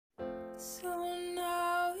So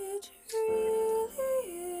now it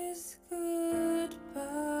really is goodbye.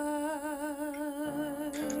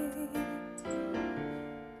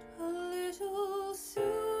 A little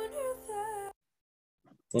sooner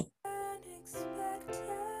than expected.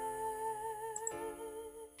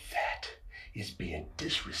 That is being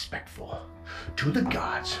disrespectful to the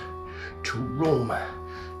gods, to Rome,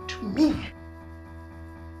 to me.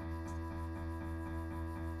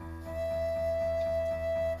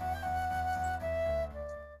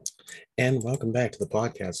 And welcome back to the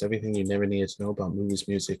podcast, everything you never needed to know about movies,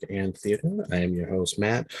 music, and theater. I am your host,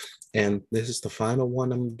 Matt, and this is the final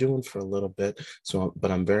one I'm doing for a little bit.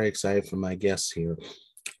 But I'm very excited for my guests here.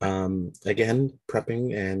 Again,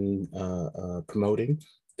 prepping and promoting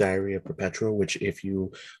Diary of Perpetua, which if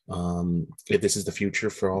this is the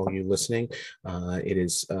future for all you listening, it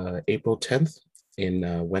is April 10th in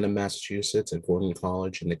Wenham, Massachusetts at Gordon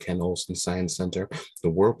College in the Ken Olson Science Center, the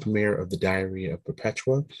world premiere of the Diary of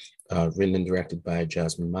Perpetua, written and directed by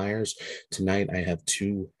Jasmine Myers. Tonight, I have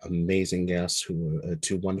two amazing guests who are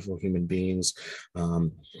two wonderful human beings.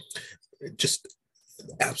 Just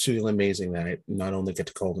absolutely amazing that I not only get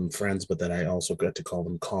to call them friends, but that I also get to call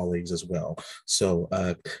them colleagues as well. So,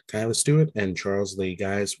 Kyla, Stewart, and Charles Lee,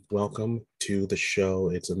 guys, welcome to the show.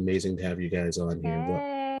 It's amazing to have you guys on here.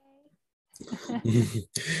 Hey.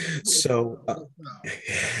 So,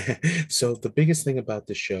 so the biggest thing about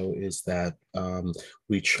the show is that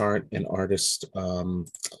we chart an artist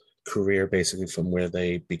career basically from where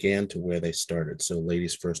they began to where they started. So,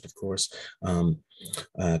 ladies first, of course.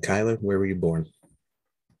 Kyla, where were you born?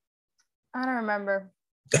 I don't remember.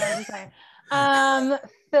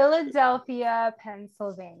 Philadelphia,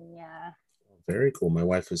 Pennsylvania. Very cool. My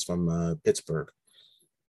wife is from Pittsburgh.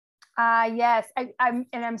 Yes,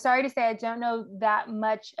 I'm sorry to say I don't know that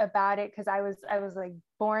much about it because I was like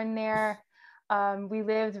born there. We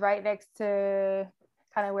lived right next to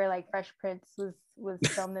kind of where like Fresh Prince was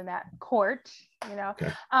filmed in that court, you know.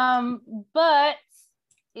 Okay. But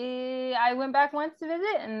I went back once to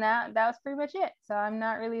visit, and that was pretty much it. So I'm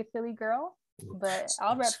not really a Philly girl, but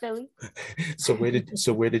I'll rep Philly. So where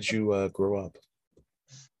did you grow up?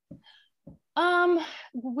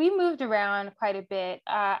 We moved around quite a bit.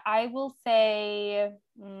 I will say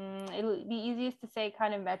it would be easiest to say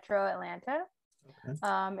kind of Metro Atlanta.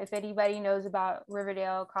 Okay. If anybody knows about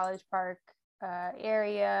Riverdale, College Park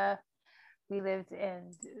area, we lived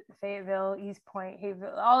in Fayetteville, East Point,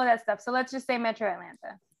 Hayville, all of that stuff. So let's just say Metro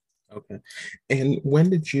Atlanta. Okay. And when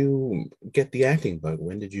did you get the acting bug?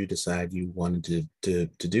 When did you decide you wanted to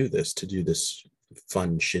do this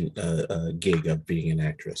fun gig of being an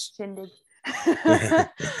actress? Shindig.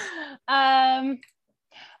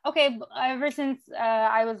 Okay, ever since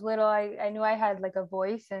I was little, I knew I had like a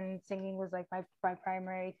voice, and singing was like my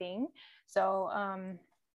primary thing. So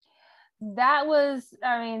that was,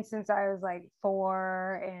 I mean, since I was like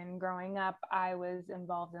 4 and growing up, I was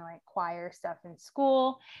involved in like choir stuff in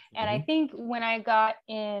school. And I think when I got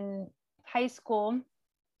in high school,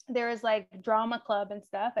 there was like drama club and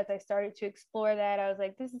stuff. As I started to explore that, I was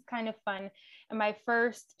like, this is kind of fun. And my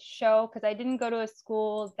first show, because I didn't go to a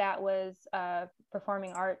school that was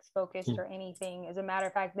performing arts focused or anything. As a matter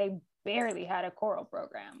of fact, they barely had a choral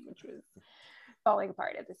program, which was falling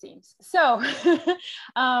apart at the seams. So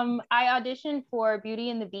I auditioned for Beauty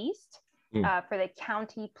and the Beast for the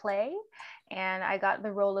county play, and I got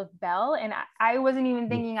the role of Belle. And I wasn't even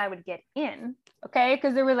thinking I would get in, okay?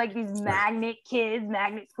 Because there were like these magnet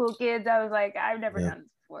school kids. I was like, I've never done this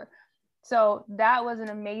before. So that was an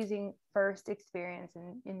amazing first experience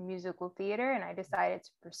in musical theater, and I decided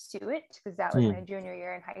to pursue it because that was my junior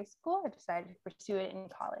year in high school. I decided to pursue it in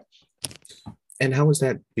college. And how was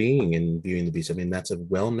that being in Beauty and the Beast? I mean, that's a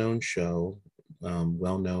well-known show,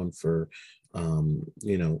 well-known for,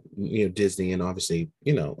 Disney, and obviously,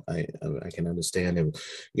 I can understand it,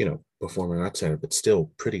 performing arts center, but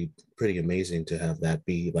still pretty amazing to have that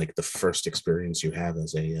be like the first experience you have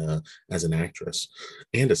as an actress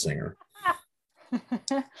and a singer.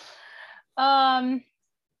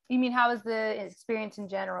 You mean how was the experience in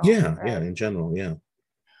general? Yeah, right? Yeah, in general, yeah.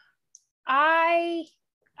 I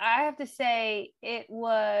have to say it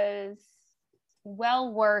was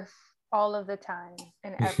well worth all of the time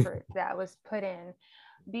and effort that was put in,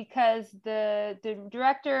 because the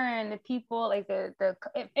director and the people, like the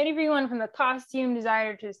everyone from the costume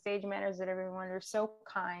designer to the stage managers and everyone, are so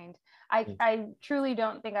kind. I truly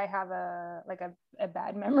don't think I have a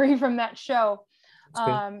bad memory from that show.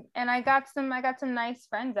 And I got some nice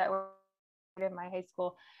friends that were in my high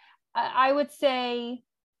school. I would say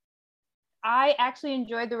I actually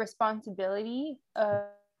enjoyed the responsibility of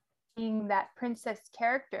being that princess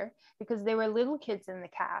character, because there were little kids in the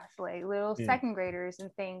cast, like little second graders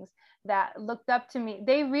and things, that looked up to me.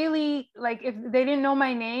 They really, like, if they didn't know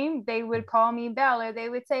my name, they would call me Belle, or they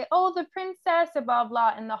would say, oh, the princess, blah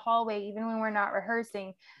blah, in the hallway, even when we're not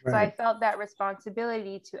rehearsing. So I felt that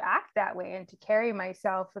responsibility to act that way and to carry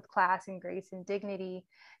myself with class and grace and dignity.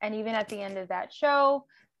 And even at the end of that show,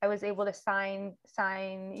 I was able to sign,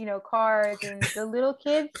 cards, and the little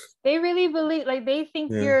kids, they really believe, like, they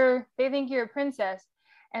think you're a princess.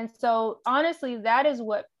 And so honestly, that is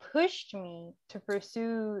what pushed me to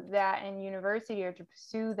pursue that in university, or to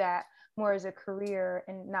pursue that more as a career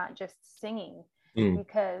and not just singing,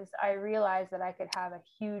 because I realized that I could have a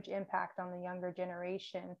huge impact on the younger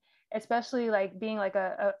generation, especially like being like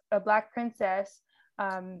a Black princess.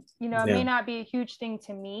 It may not be a huge thing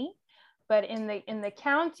to me, but in the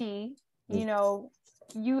county,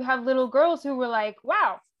 you have little girls who were like,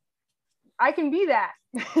 wow, I can be that.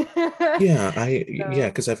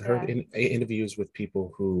 Because I've heard in interviews with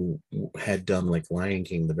people who had done like Lion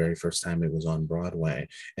King the very first time it was on Broadway,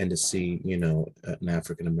 and to see, an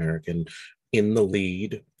African American in the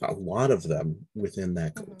lead, a lot of them within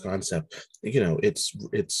that concept, it's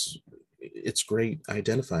great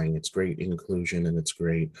identifying, it's great inclusion, and it's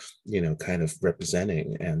great, kind of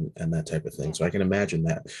representing and that type of thing. So I can imagine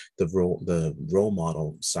that the role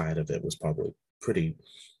model side of it was probably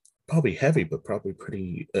heavy, but probably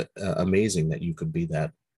pretty amazing that you could be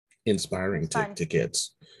that inspiring to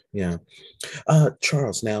kids.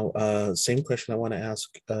 Charles, now same question I want to ask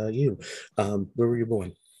you. Where were you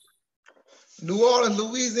born? New Orleans,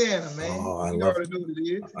 Louisiana, man. Oh, I you love already know what it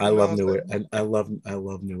is. I love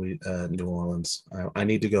New Orleans. I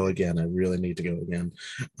need to go again. I really need to go again.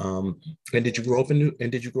 And did you grow up in New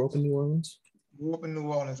Orleans? Grew up in New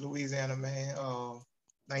Orleans, Louisiana, man.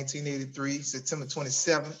 1983, September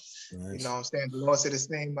 27th. Nice. You know what I'm saying? The Lord said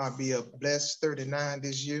his name might be a blessed 39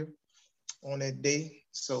 this year on that day.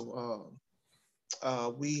 So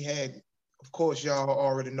we had, of course, y'all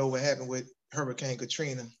already know what happened with Hurricane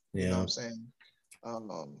Katrina. You know what I'm saying?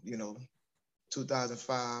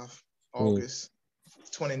 2005, August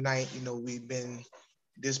 29th, we've been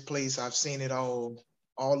displaced. I've seen it all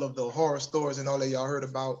of the horror stories and all that y'all heard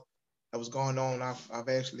about that was going on. I've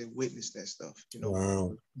actually witnessed that stuff.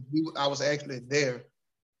 Wow. I was actually there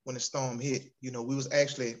when the storm hit. We was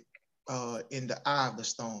actually in the eye of the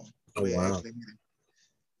storm. Oh, wow.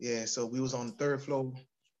 Yeah, so we was on the third floor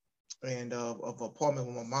and of an apartment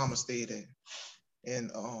where my mama stayed at.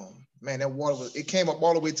 And man, that water it came up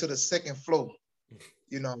all the way to the second floor.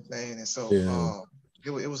 You know what I'm saying? And so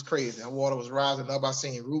it was crazy. That water was rising up. I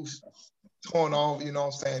seen roofs torn off, you know what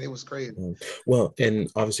I'm saying? It was crazy. Well,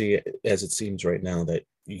 and obviously, as it seems right now that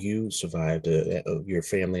you survived, your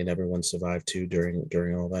family and everyone survived too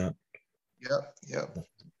during all that. Yep.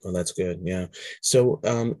 Well, that's good. Yeah. So,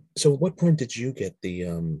 so what point did you get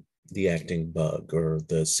the acting bug or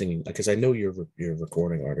the singing? Because I know you're a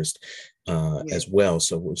recording artist as well.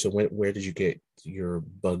 So where did you get your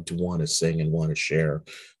bug to want to sing and want to share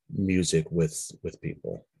music with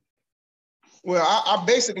people? Well, I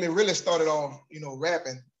basically really started off,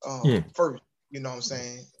 rapping first. You know what I'm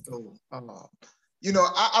saying? So, I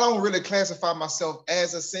don't really classify myself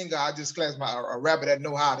as a singer. I just classify a rapper that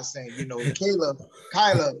know how to sing.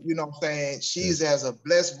 Kyla, you know what I'm saying? She has a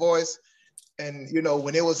blessed voice. And,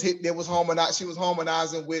 when it was hit, she was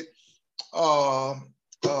harmonizing with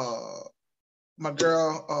my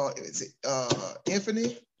girl, is it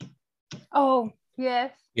Infinity? Oh,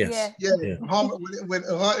 yes. Yes. Yeah. When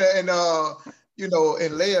and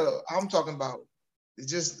and Leia, I'm talking about, it's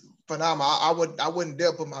just phenomenal. I wouldn't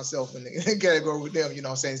dare put myself in the category with them, you know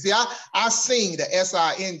what I'm saying? See, I sing the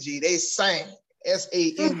S-I-N-G, they sang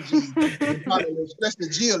S-A-N-G. Probably stretch the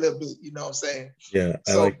G a little bit, you know what I'm saying? Yeah,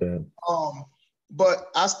 I like that. But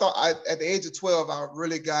at the age of 12, I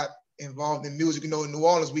really got involved in music. In New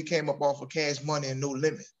Orleans, we came up off of Cash Money and No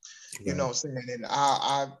Limit. You know what I'm saying? And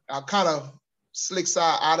I kind of slick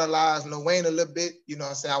side idolized Lil Wayne a little bit. You know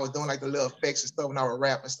what I'm saying? I was doing like the little effects and stuff when I would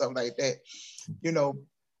rap and stuff like that.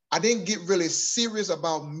 I didn't get really serious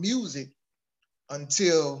about music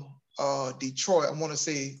until Detroit. I want to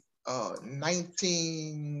say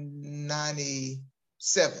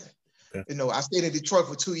 1997. Okay. I stayed in Detroit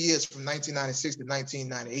for 2 years from 1996 to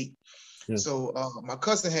 1998. Yeah. So my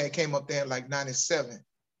cousin had came up there in like 97.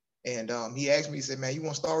 And he asked me, he said, man, you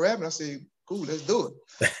want to start rapping? I said, cool, let's do it.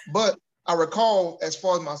 But I recall, as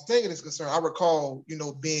far as my singing is concerned, I recall,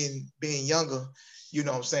 being younger, you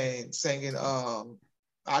know what I'm saying, singing, I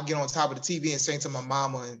get on top of the TV and sing to my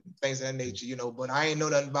mama and things of that nature, but I ain't know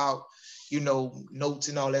nothing about, notes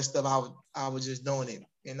and all that stuff. I was just doing it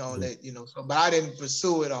and all that, so, but I didn't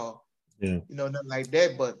pursue it all. You know, nothing like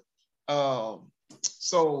that. But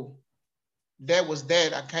so that was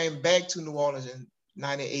that. I came back to New Orleans in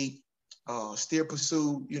 '98. Still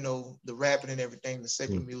pursued, you know, the rapping and everything, the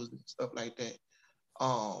secular music, stuff like that.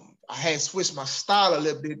 I had switched my style a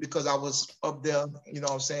little bit because I was up there, you know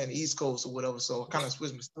what I'm saying, the East Coast or whatever. So I kind of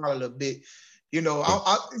switched my style a little bit. You know,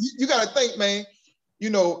 you got to think, man, you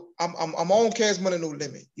know, I'm on Cash Money No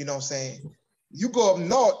Limit, you know what I'm saying? You go up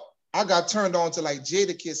north, I got turned on to like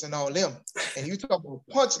Jadakiss and all them. And you talk about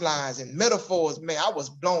punchlines and metaphors, man, I was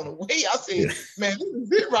blown away. I said, man, this is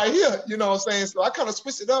it right here, you know what I'm saying? So I kind of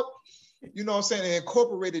switched it up, you know what I'm saying, and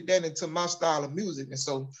incorporated that into my style of music. And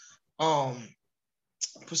so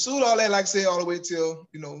pursued all that, like I said, all the way till,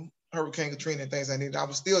 you know, Hurricane Katrina and things I needed. I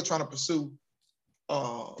was still trying to pursue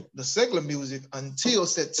the secular music until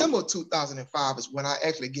September 2005 is when I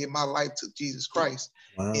actually gave my life to Jesus Christ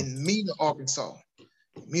in Mena, Arkansas.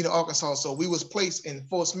 So we was placed in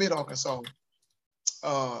Fort Smith, Arkansas.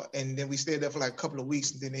 And then we stayed there for like a couple of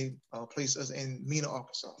weeks, and then they placed us in Mena,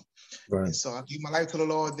 Arkansas. Right. And so I gave my life to the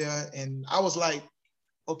Lord there, and I was like,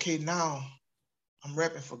 okay, now I'm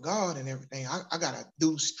rapping for God and everything. I gotta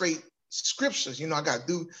do straight scriptures, you know, I gotta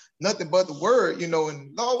do nothing but the word, you know.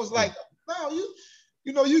 And Lord was like, no,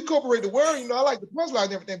 you know, you incorporate the word, you know, I like the punchline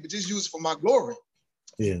and everything, but just use it for my glory.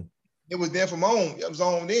 Yeah. It was there for my own, it was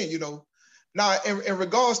on then, you know. Now, in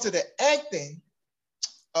regards to the acting,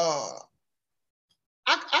 I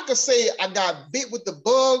could say I got bit with the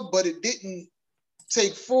bug, but it didn't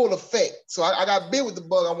take full effect. So I got bit with the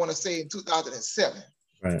bug, I want to say, in 2007.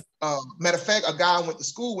 Right. Matter of fact, a guy I went to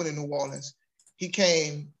school with in New Orleans, he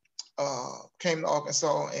came to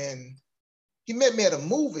Arkansas, and he met me at the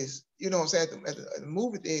movies, you know what I'm saying, at the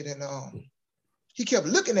movie theater, and he kept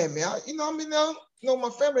looking at me. You know, my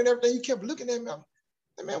family and everything, he kept looking at me. I'm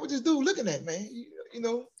like, man, what this dude looking at, man? You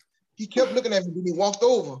know, he kept looking at me, then he walked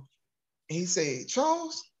over, and he said,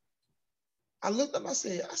 Charles. I looked up, I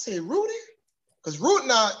said, Rudy? Because Rudy,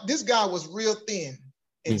 now, this guy was real thin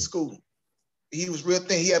in school. He was real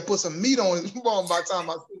thin. He had put some meat on his bone by the time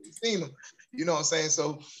I seen him. You know what I'm saying?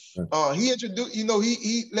 So he introduced, you know,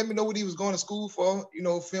 he let me know what he was going to school for, you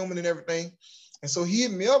know, filming and everything. And so he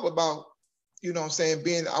hit me up about, you know what I'm saying,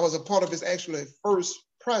 I was a part of his actually first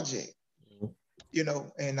project, you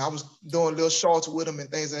know, and I was doing little shorts with him and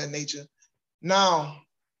things of that nature. Now,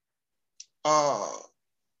 I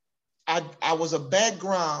was a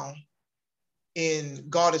background in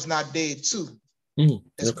God Is Not Dead too.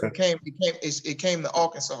 It came to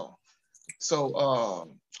Arkansas. So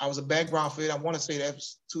I was a background for it. I want to say that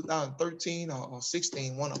was 2013 or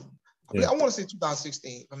 16, one of them. I want to say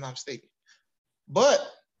 2016, if I'm not mistaken. But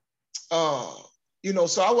you know,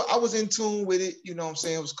 so I was in tune with it, you know what I'm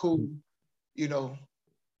saying? It was cool, you know.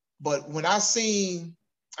 But when I seen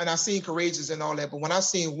Courageous and all that, but when I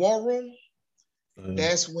seen War Room,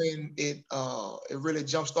 that's when it really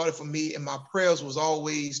jump started for me. And my prayers was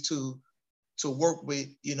always to work with,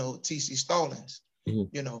 you know, T.C. Stallings.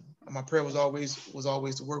 You know, my prayer was always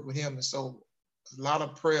to work with him. And so a lot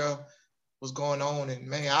of prayer was going on. And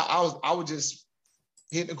man, I was just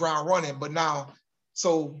hitting the ground running. But now,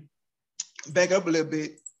 so back up a little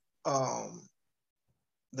bit,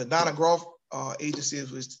 the Donna Groff agency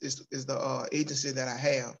is the agency that I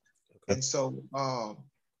have. Okay. And so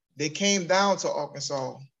they came down to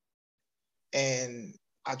Arkansas, and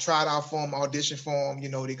I tried out for them, audition for them, you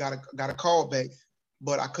know, they got a call back,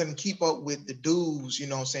 but I couldn't keep up with the dues, you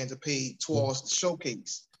know what I'm saying, to pay towards the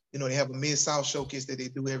showcase. You know, they have a Mid-South showcase that they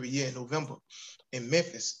do every year in November in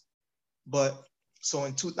Memphis. But so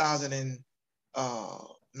in 2019,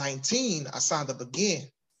 I signed up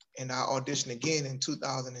again, and I auditioned again in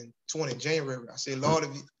 2020, January. I said, Lord,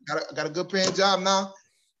 if you got a good paying job now,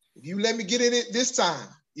 if you let me get in it this time,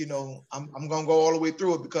 you know, I'm gonna go all the way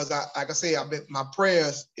through it, because like I say, my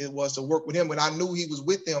prayers, it was to work with him, and I knew he was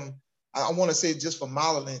with them. I want to say just for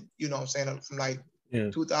modeling, you know what I'm saying, from like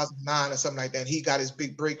 2009 or something like that. He got his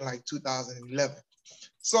big break in like 2011.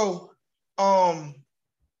 So I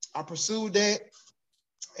pursued that,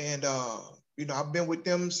 and you know, I've been with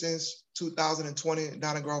them since 2020,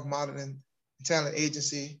 Donna Groff Modeling and Talent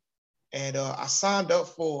Agency, and I signed up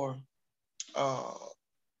for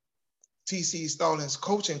T.C. Stallings'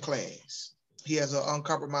 coaching class. He has an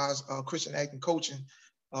uncompromised Christian acting coaching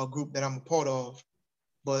group that I'm a part of.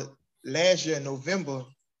 But last year in November,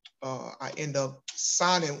 I end up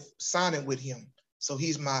signing with him. So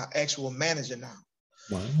he's my actual manager now.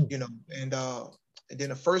 Wow. You know, and then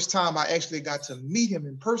the first time I actually got to meet him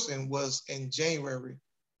in person was in January.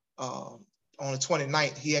 On the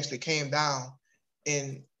 29th, he actually came down.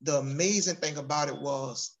 And the amazing thing about it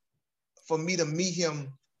was, for me to meet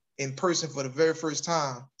him in person for the very first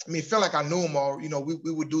time. I mean, it felt like I knew him all. You know,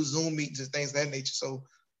 we would do Zoom meetings and things of that nature. So,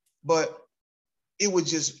 but it was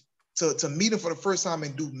just to meet him for the first time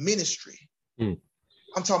and do ministry. Mm.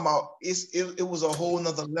 I'm talking about it was a whole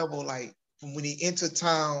nother level. Like from when he entered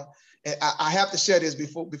town, and I have to share this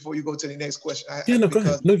before you go to the next question. Go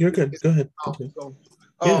ahead. No, you're good. Go ahead.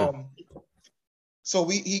 So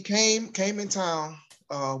he came in town.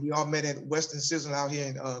 We all met at Western Sizzle out here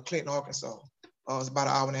in Clinton, Arkansas. It's about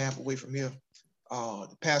an hour and a half away from here.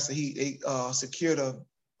 The pastor he secured a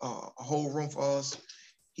whole room for us.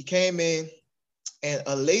 He came in, and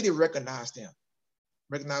a lady recognized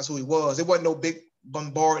who he was. It wasn't no big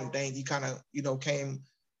bombarding thing. He kind of came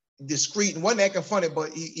discreet and wasn't acting funny,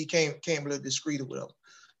 but he came a little discreet with him.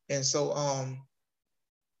 And so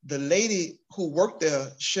the lady who worked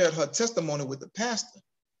there shared her testimony with the pastor.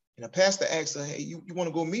 And the pastor asked her, "Hey, you want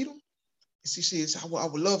to go meet him?" And she says, I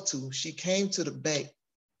would love to. She came to the back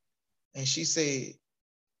and she said,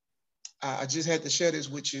 I just had to share this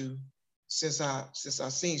with you since I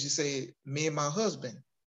seen. She said, me and my husband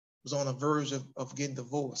was on the verge of getting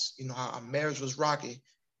divorced. You know, our marriage was rocky.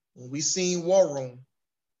 When we seen War Room,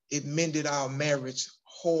 it mended our marriage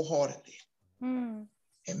wholeheartedly. Mm.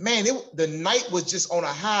 And man, the night was just on a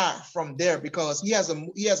high from there, because he has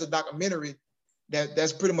a documentary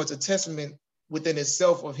that's pretty much a testament within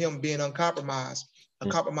itself of him being uncompromised,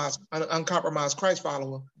 uncompromised Christ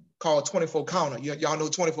follower, called 24 Counter. Y'all know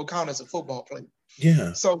 24 Counter is a football player.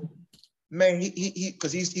 Yeah. So, man,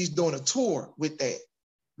 because he's doing a tour with that.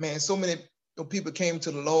 Man, so many people came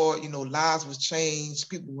to the Lord. You know, lives was changed.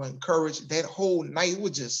 People were encouraged. That whole night, it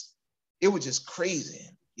was just crazy.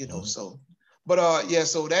 You know. Mm-hmm. So, but yeah.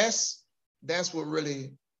 So that's what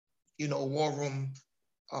really, War Room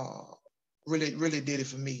really did it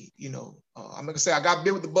for me. You know, I'm gonna say I got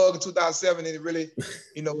bit with the bug in 2007, and it really,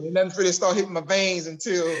 it nothing really started hitting my veins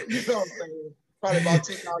until, what I'm saying, probably about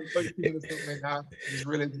 2013 or something. And I just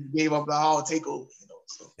really gave up the all takeover.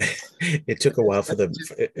 So it took a while for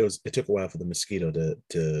the mosquito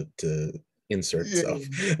to insert itself.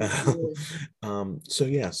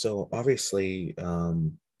 So obviously,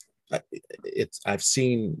 I've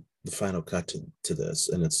seen the final cut to this,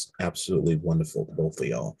 and it's absolutely wonderful, both of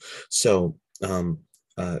y'all. So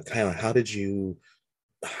Kyla, how did you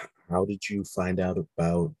find out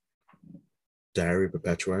about Diary of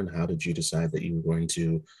Perpetua, and how did you decide that you were going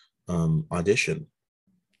to audition?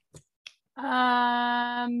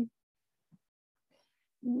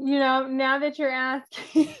 Now that you're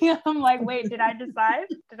asking, I'm like, wait, did I decide?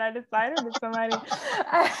 Or did somebody?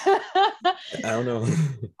 I don't know.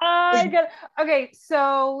 Okay,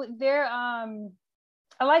 so there, I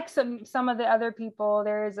like some of the other people.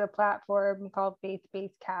 There is a platform called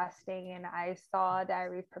Faith-Based Casting, and I saw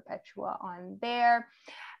Diary of Perpetua on there.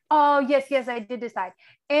 Oh, yes, I did decide.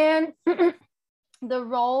 And the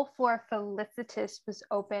role for Felicitas was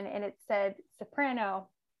open, and it said soprano,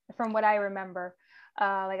 from what I remember.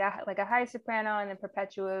 Like a high soprano, and then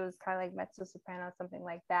Perpetua was kind of like mezzo soprano, something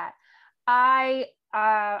like that. I'm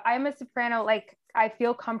a soprano. Like, I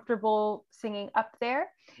feel comfortable singing up there.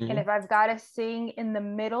 Mm-hmm. And if I've got to sing in the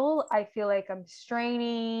middle, I feel like I'm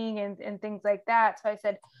straining and things like that. So I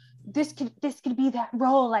said, this could be that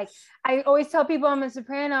role. Like, I always tell people I'm a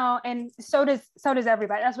soprano, and so does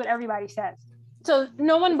everybody. That's what everybody says. So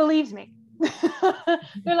no one believes me.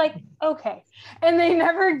 They're like, okay, and they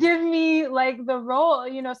never give me like the role,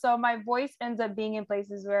 so my voice ends up being in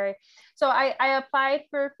places where I applied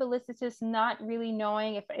for Felicitas, not really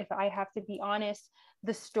knowing, if I have to be honest,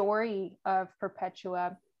 the story of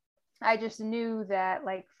Perpetua. I just knew that,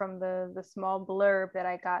 like, from the small blurb that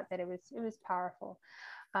I got, that it was powerful.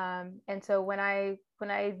 And so when I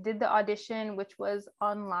did the audition, which was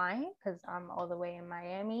online, because I'm all the way in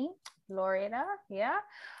Miami, Florida, yeah.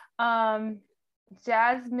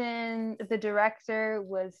 Jasmine, the director,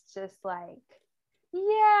 was just like,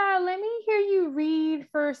 yeah, let me hear you read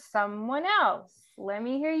for someone else. Let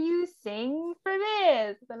me hear you sing for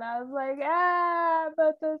this. And I was like,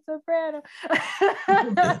 but the soprano.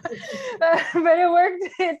 But it worked.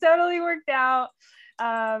 It totally worked out.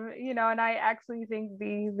 And I actually think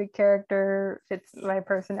the character fits my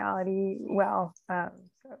personality well.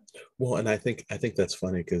 Well, and I think that's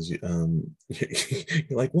funny, because you're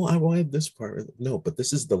like, well, I wanted this part. No, but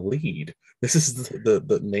this is the lead. This is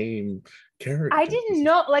the main character. I didn't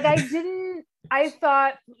know, like, I didn't I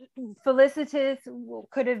thought Felicitas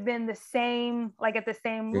could have been the same, like at the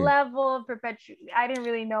same level of perpetual. I didn't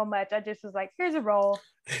really know much. I just was like, here's a role,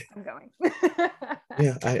 I'm going.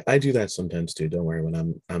 Yeah, I do that sometimes too. Don't worry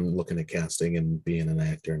when I'm looking at casting and being an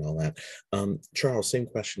actor and all that. Charles, same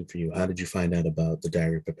question for you. How did you find out about the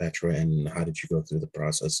Diary of Perpetua, and how did you go through the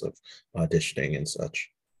process of auditioning and such?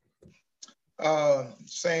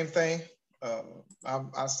 Same thing.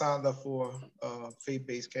 I signed up for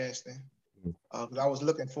faith-based casting because I was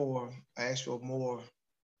looking for an actual more,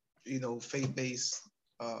 faith-based,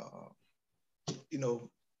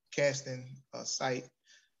 casting site,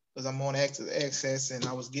 because I'm on Access, and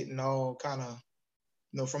I was getting all kind of,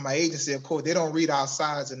 from my agency. Of course, they don't read our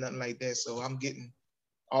sides or nothing like that, so I'm getting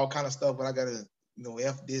all kind of stuff. But I gotta,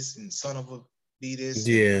 F this and son of a be this.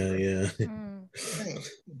 Yeah, yeah.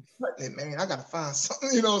 Man, I gotta find something.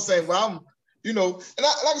 You know what I'm saying? Well, I'm, and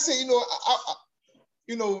I, like I said,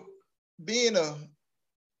 being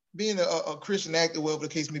a Christian actor, whatever the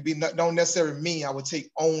case may be, don't necessarily mean I would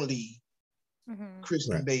take only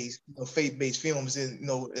Christian-based, faith-based films. And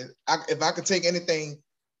if I could take anything,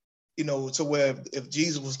 to where if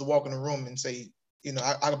Jesus was to walk in the room and say,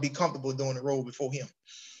 I'd be comfortable doing the role before him.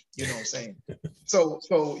 You know what I'm saying? So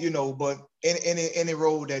but any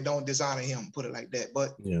role that don't dishonor him, put it like that.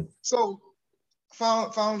 But so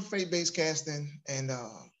found faith-based casting, and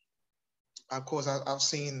of course I've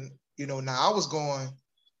seen, now I was going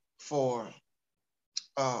for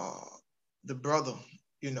the brother,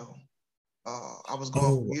 I was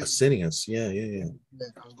going for Asinius. Yeah.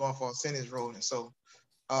 I was going for Asinius role, and so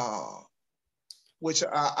which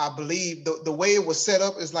I believe the way it was set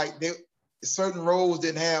up is like certain roles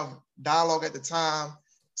didn't have dialogue at the time,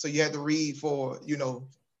 so you had to read for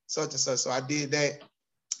such and such. So I did that,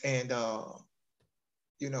 and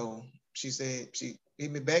she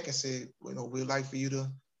hit me back and said, we'd like for you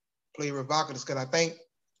to play Revocatus, because I think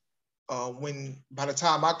by the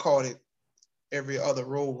time I caught it, every other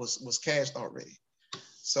role was cast already.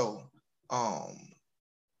 So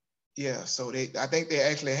so I think they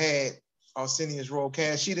actually had Arsenia's role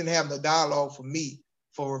cast. She didn't have the dialogue for me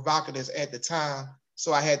for Revocatus at the time,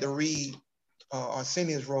 so I had to read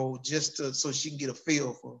Arsenia's role just so she can get a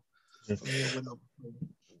feel for me and whatever.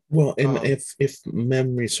 Well, and if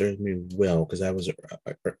memory serves me well, because I was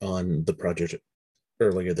on the project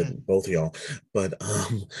earlier than both of y'all, but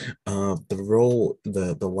the role,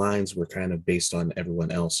 the lines were kind of based on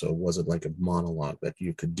everyone else, so it wasn't like a monologue that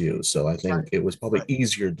you could do. So I think it was probably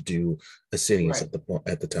easier to do Asinius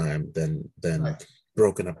at the time than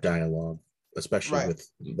broken up dialogue, especially with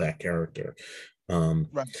that character.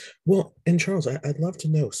 Well, and Charles, I'd love to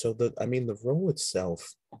know. So the role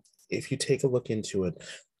itself, if you take a look into it,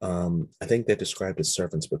 I think they're described as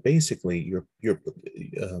servants, but basically your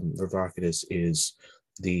Revocatus is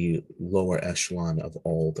the lower echelon of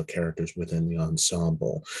all the characters within the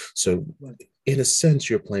ensemble. So in a sense,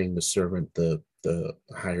 you're playing the servant, the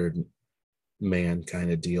hired man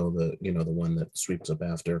kind of deal, the one that sweeps up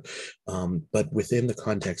after. But within the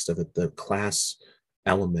context of it, the class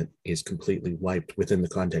element is completely wiped within the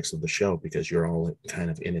context of the show, because you're all kind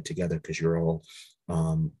of in it together, because you're all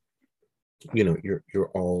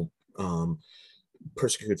you're all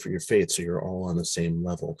persecuted for your faith, so you're all on the same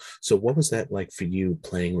level. So what was that like for you,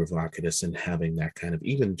 playing Revocatus and having that kind of,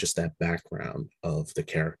 even just that background of the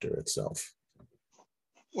character itself?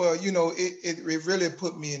 Well, it really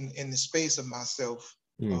put me in the space of myself,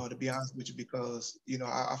 to be honest with you, because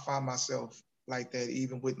I find myself like that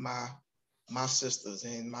even with my sisters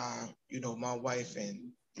and my my wife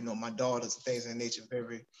and my daughters and things of that nature,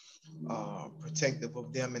 very protective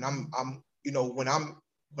of them. And I'm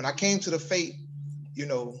when I came to the faith,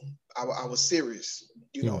 I was serious,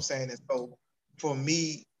 what I'm saying? And so for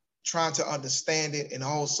me, trying to understand it, and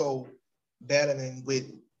also battling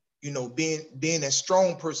with, being a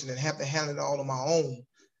strong person and have to handle it all on my own,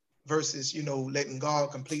 versus, letting God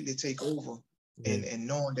completely take over, and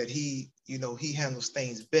knowing that he handles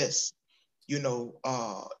things best.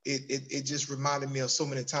 It just reminded me of so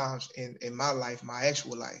many times in my life, my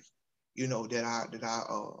actual life, that I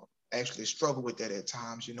actually struggle with that at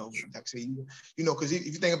times, like I say, because if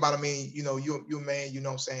you think about it, you're a man,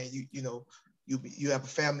 what I'm saying, you have a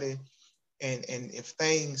family, and if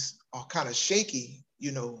things are kind of shaky,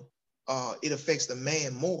 it affects the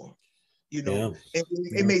man more, and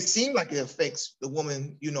it may seem like it affects the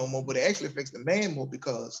woman, more, but it actually affects the man more,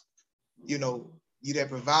 because, you that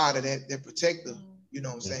provider, that protector, what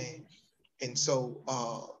I'm saying? And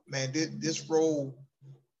so, man, this role,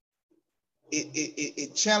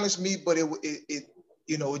 it challenged me, but it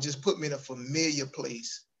just put me in a familiar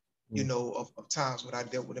place, of times what I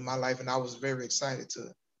dealt with in my life, and I was very excited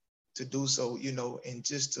to do so, you know, and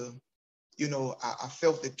just to, you know, I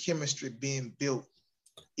felt the chemistry being built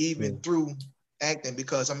even through acting,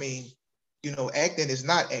 because I mean, you know, acting is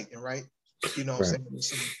not acting, right? You know what I'm saying?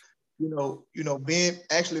 So, you know, being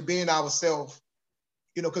ourselves,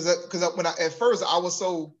 you know, because when at first I was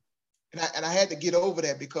so, and I had to get over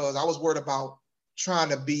that because I was worried about trying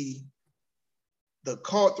to be the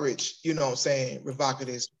Cartridge, you know what I'm saying,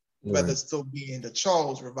 Revocatus, rather still being the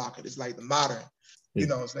Charles Revocatus, like the modern, you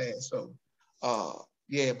know what I'm saying? So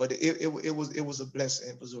yeah, but it was a blessing.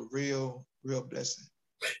 It was a real blessing.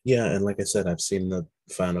 Yeah, and like I said, I've seen the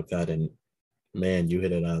final cut, and man, you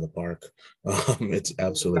hit it out of the park. It's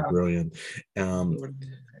absolutely brilliant.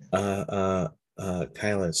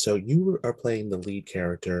 Kyla, so you are playing the lead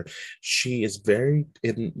character. She is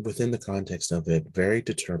within the context of it, very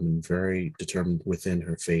determined within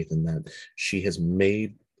her faith, and that she has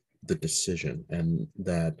made the decision, and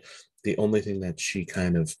that the only thing that she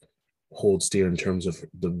kind of holds dear in terms of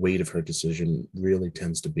the weight of her decision really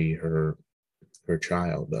tends to be her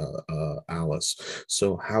child, Alice.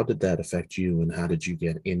 So how did that affect you, and how did you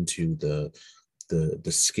get into the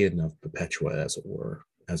skin of Perpetua, as it were,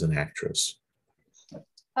 as an actress?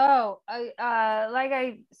 Oh, like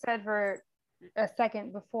I said for a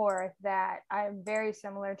second before, that I'm very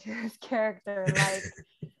similar to this character.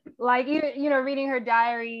 Like you know, reading her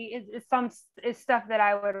diary is stuff that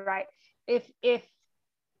I would write. If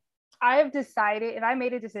I have decided, if I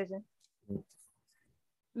made a decision,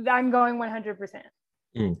 I'm going 100%.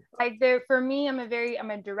 Like for me, I'm a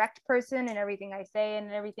direct person in everything I say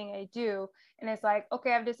and everything I do. And it's like,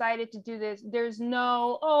 okay, I've decided to do this. There's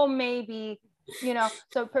no, oh, maybe, you know.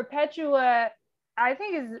 So Perpetua, I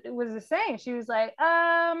think was the same. She was like,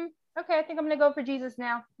 okay, I think I'm gonna go for Jesus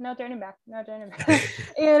now. No turning back. No turning back.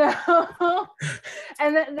 You know.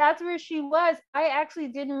 And that's where she was. I actually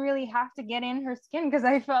didn't really have to get in her skin because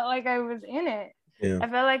I felt like I was in it. Yeah. I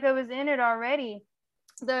felt like I was in it already.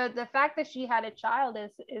 The fact that she had a child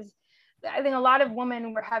is I think a lot of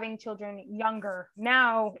women were having children younger.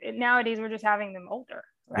 Nowadays we're just having them older,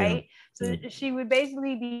 right? So she would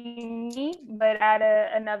basically be me, but at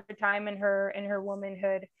another time in her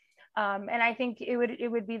womanhood. And I think it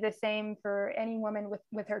would be the same for any woman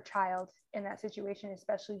with her child in that situation,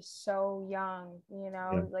 especially so young, you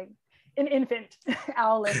know, like an infant.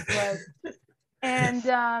 Alice was.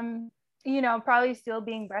 And you know, probably still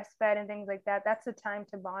being breastfed and things like that. That's the time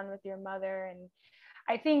to bond with your mother. And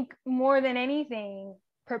I think more than anything,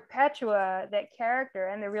 Perpetua, that character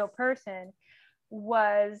and the real person,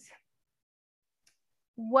 wasn't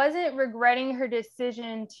regretting her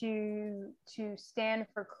decision to stand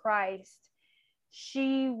for Christ.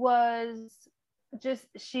 She was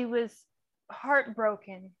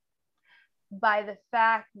heartbroken by the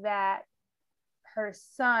fact that her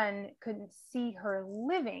son couldn't see her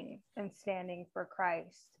living and standing for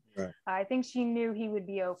Christ. Right. I think she knew he would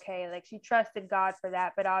be okay. Like, she trusted God for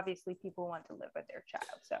that, but obviously people want to live with their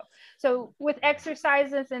child. So with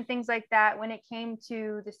exercises and things like that, when it came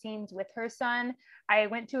to the scenes with her son, I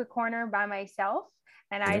went to a corner by myself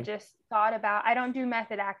and I just thought about, I don't do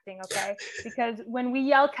method acting, okay? Because when we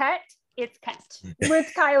yell cut, it's cut.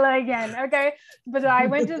 It's Kyla again, okay? But I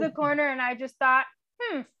went to the corner and I just thought,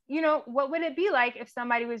 you know, what would it be like if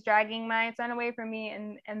somebody was dragging my son away from me?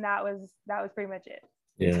 And that was pretty much it.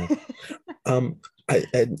 Yeah. I'm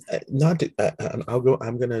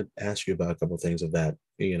gonna ask you about a couple of things of that,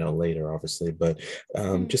 you know, later, obviously, but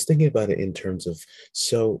just thinking about it in terms of,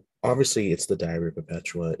 so obviously it's the Diary of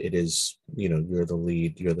Perpetua. It is, you know, you're the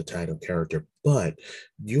lead, you're the title character, but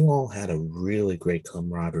you all had a really great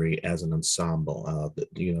camaraderie as an ensemble.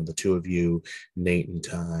 You know, the two of you, Nate and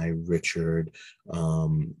Ty, Richard,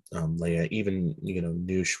 Leia, even, you know,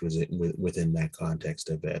 Noosh was within that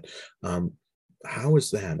context of it. How is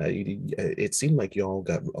that? It seemed like you all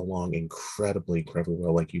got along incredibly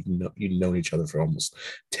well. Like you've known each other for almost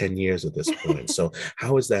 10 years at this point. So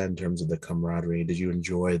how is that in terms of the camaraderie? Did you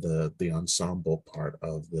enjoy the ensemble part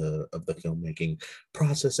of the filmmaking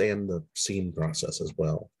process and the scene process as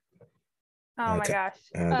well? Oh my gosh.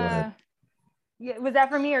 Go ahead. Yeah, was that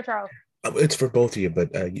for me or Charles? It's for both of you,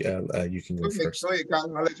 but you can go first. Go ahead,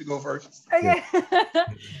 Kyla. I'll let you go first. Okay.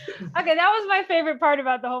 Okay, that was my favorite part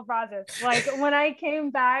about the whole process. Like, when I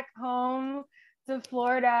came back home to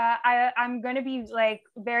Florida, I'm going to be like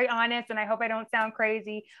very honest, and I hope I don't sound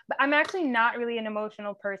crazy, but I'm actually not really an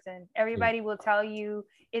emotional person. Everybody will tell you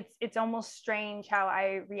it's almost strange how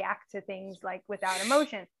I react to things like without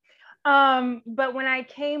emotion. But when I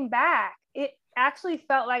came back, it actually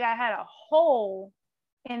felt like I had a hole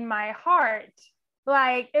in my heart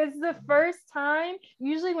Like, it's the first time.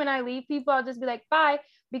 Usually when I leave people, I'll just be like, bye.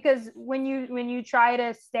 Because when you try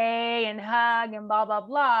to stay and hug and blah, blah,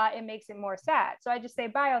 blah, it makes it more sad. So I just say,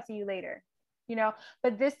 bye, I'll see you later. You know,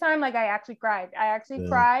 but this time, like, I actually cried. I actually Yeah.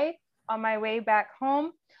 cried on my way back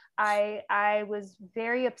home. I was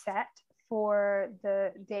very upset for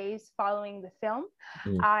the days following the film.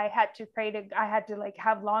 Mm. I had to like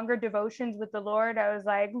have longer devotions with the Lord. I was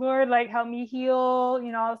like, Lord, like, help me heal,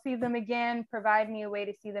 you know, I'll see them again, provide me a way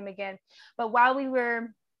to see them again. But while we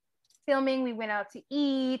were filming, we went out to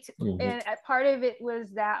eat. Mhm. And part of it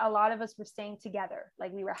was that a lot of us were staying together,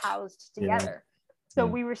 like we were housed Yeah. together. So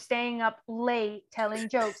Yeah. we were staying up late, telling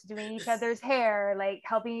jokes, doing each other's hair, like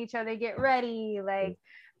helping each other get ready, like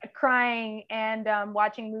crying and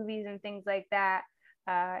watching movies and things like that.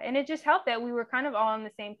 And it just helped that we were kind of all on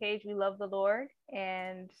the same page. We love the Lord,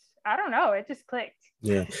 and I don't know, it just clicked.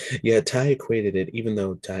 Yeah, yeah. Ty equated it, even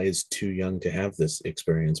though Ty is too young to have this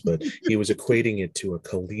experience, but he was equating it to a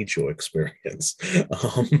collegial experience.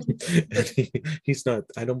 Um, and he's not.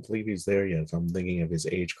 I don't believe he's there yet, if I'm thinking of his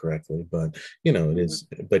age correctly. But you know, it is.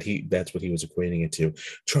 But that's what he was equating it to.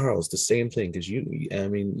 Charles, the same thing, because you. I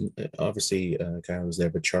mean, obviously, Kyle was there,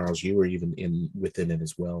 but Charles, you were even within it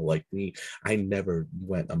as well. Like me, I never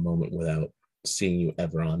went a moment without seeing you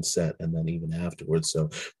ever on set, and then even afterwards.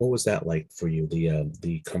 So what was that like for you,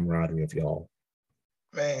 the camaraderie of y'all?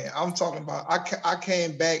 Man, I'm talking about. I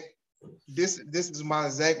came back. This is my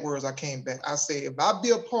exact words. I came back. I say, if I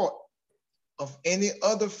be a part of any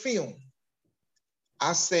other film,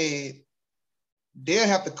 I say they'll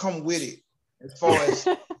have to come with it as far as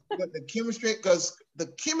the chemistry, because the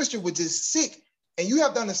chemistry was just sick. And you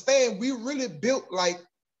have to understand, we really built like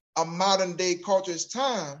a modern day Carter's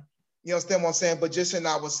time. You understand what I'm saying? But just in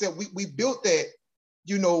our set, we built that,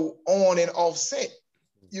 you know, on and off set,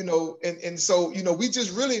 you know, and so, you know, we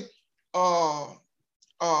just really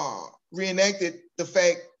reenacted the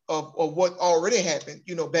fact of what already happened,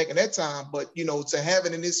 you know, back in that time. But, you know, to have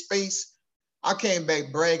it in this space, I came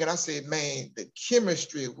back bragging. I said, man, the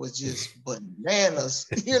chemistry was just bananas.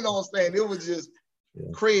 You know what I'm saying? It was just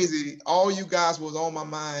crazy. All you guys was on my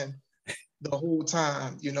mind the whole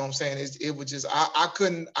time. You know what I'm saying? It was just,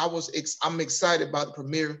 I'm excited about the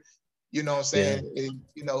premiere. You know what I'm saying? Yeah.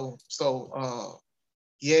 You know, so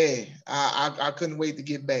yeah, I couldn't wait to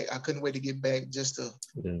get back. I couldn't wait to get back just to,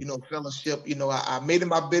 you know, fellowship. You know, I made it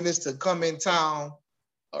my business to come in town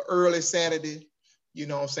early Saturday. You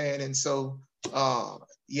know what I'm saying? And so,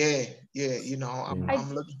 yeah, you know,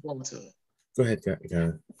 I'm looking forward to it. Go ahead,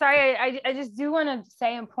 Kyle. Sorry, I just do want to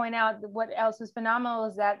say and point out that what else was phenomenal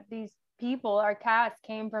is that these people, our cast,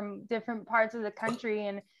 came from different parts of the country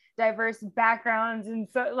and diverse backgrounds, and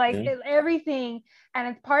so like everything. And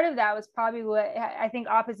it's part of that was probably what I think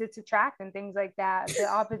opposites attract and things like that. The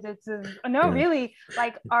opposites of really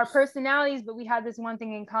like our personalities, but we had this one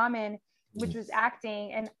thing in common, which was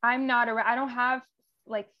acting. And I don't have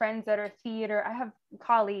like friends that are theater. I have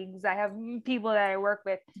colleagues, I have people that I work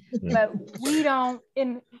with, but we don't,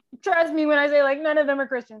 and trust me when I say, like, none of them are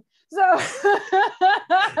Christian. So so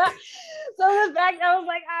the fact I was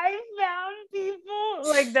like, I found people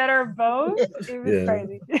like that are both, it was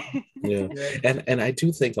crazy. And I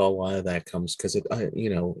do think a lot of that comes because you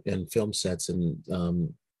know, in film sets, and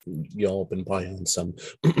y'all been playing some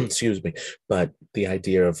excuse me, but the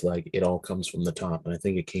idea of like it all comes from the top, and I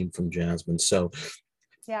think it came from Jasmine. So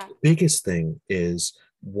biggest thing is,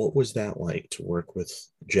 what was that like to work with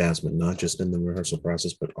Jasmine, not just in the rehearsal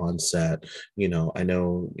process, but on set? You know, I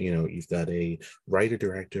know, you know, you've got a writer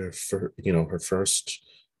director for, you know, her first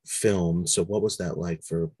film. So what was that like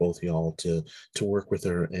for both y'all to work with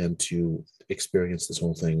her and to experience this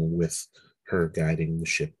whole thing with her guiding the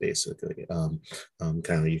ship, basically?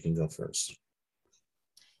 Kyla, you can go first.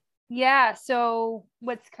 Yeah, so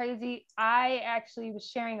what's crazy, I actually was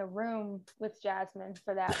sharing a room with Jasmine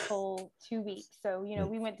for that whole 2 weeks. So, you know,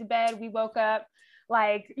 we went to bed, we woke up,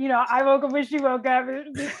 like, you know, I woke up when she woke up,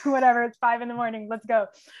 whatever, it's 5 a.m, let's go.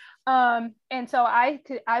 And so I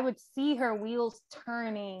would see her wheels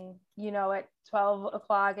turning, you know, at 12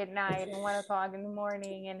 o'clock at night and 1 o'clock in the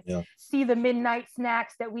morning, and see the midnight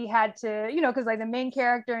snacks that we had to, you know, because like the main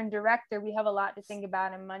character and director, we have a lot to think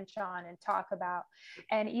about and munch on and talk about.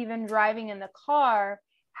 And even driving in the car,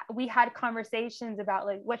 we had conversations about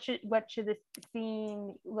like what should this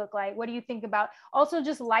scene look like, what do you think about also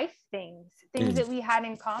just life things that we had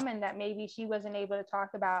in common that maybe she wasn't able to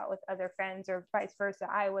talk about with other friends, or vice versa,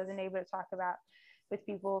 I wasn't able to talk about with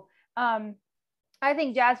people. I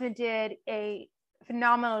think Jasmine did a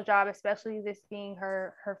phenomenal job, especially this being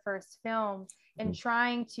her first film, and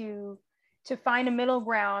trying to find a middle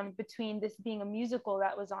ground between this being a musical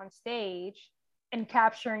that was on stage and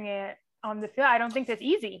capturing it on the film. I don't think that's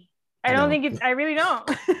easy. I really don't.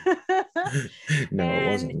 No,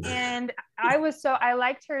 it wasn't. And I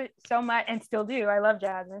liked her so much, and still do. I love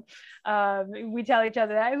Jasmine. We tell each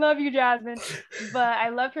other that I love you, Jasmine, but I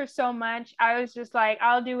loved her so much. I was just like,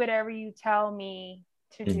 I'll do whatever you tell me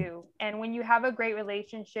to do. And when you have a great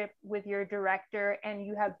relationship with your director and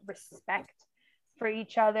you have respect for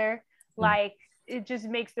each other, like, it just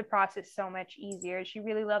makes the process so much easier. She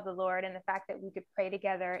really loved the Lord, and the fact that we could pray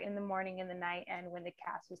together in the morning and the night, and when the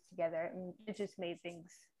cast was together, and it just made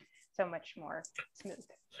things so much more smooth.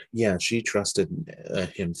 Yeah, she trusted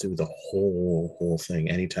him through the whole thing.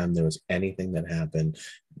 Anytime there was anything that happened,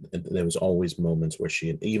 there was always moments where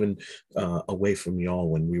she, even away from y'all,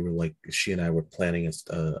 when we were like, she and I were planning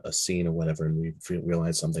a scene or whatever, and we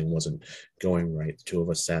realized something wasn't going right. The two of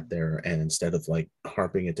us sat there, and instead of like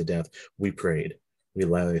harping it to death, we prayed. We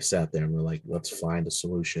literally sat there and we're like, let's find a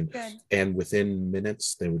solution. Good. And within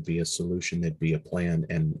minutes, there would be a solution, there'd be a plan,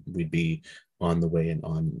 and we'd be on the way and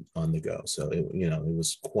on the go. So it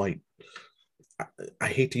was quite, I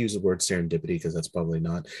hate to use the word serendipity, because that's probably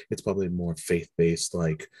not, it's probably more faith-based,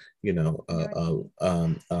 like, God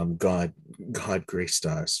graced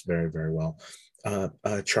us very, very well.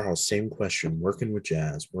 Charles, same question. Working with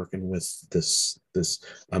Jazz, working with this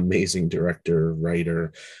amazing director,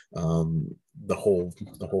 writer, the whole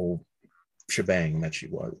shebang that she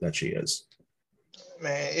is.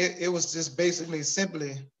 Man, it was just basically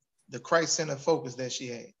simply the Christ-centered focus that she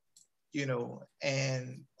had,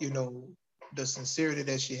 and the sincerity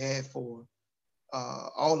that she had for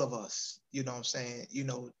all of us. You know what I'm saying?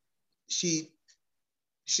 She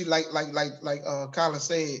like Kyla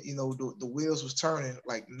said, the wheels was turning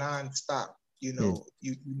like non-stop. You know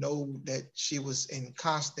that she was in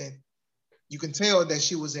constant. You can tell that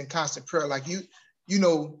she was in constant prayer. Like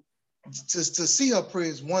to see her pray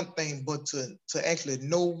is one thing, but to actually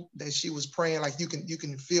know that she was praying, like you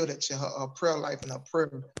can feel that her prayer life and her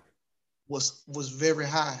prayer was very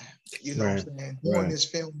high. You know what I'm saying? During this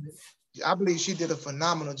film, I believe she did a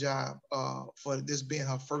phenomenal job for this being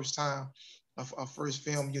her first time, her first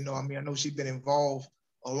film. I know she's been involved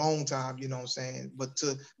a long time. You know what I'm saying? But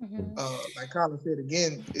like Kyla said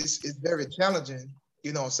again, it's very challenging.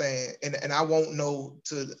 You know what I'm saying? And I won't know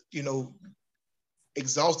to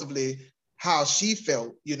exhaustively how she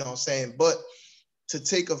felt, what I'm saying, but to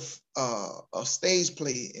take a stage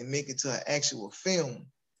play and make it to an actual film,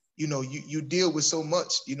 you deal with so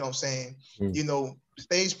much, what I'm saying,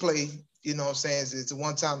 stage play, what I'm saying, it's a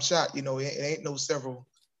one-time shot, it ain't no several,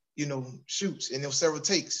 shoots and no several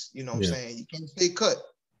takes, what I'm saying, you can't stay cut,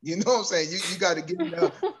 what I'm saying, you got to get in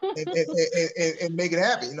there and make it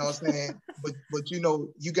happen, what I'm saying, but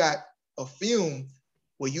you got a film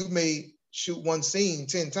where you may shoot one scene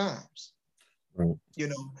 10 times, and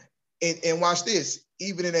watch this,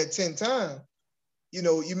 even in that 10 times,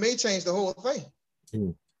 you may change the whole thing,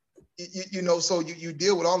 so you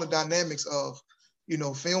deal with all the dynamics of,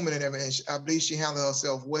 filming and everything. I believe she handled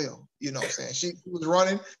herself well, what I'm saying, she was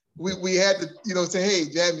running, we had to, say, hey,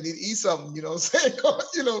 Jasmine, you need to eat something, what I'm saying, look,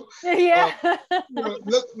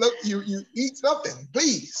 you eat something,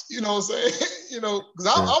 please, what I'm saying, because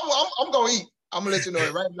I'm going to eat. I'm gonna let you know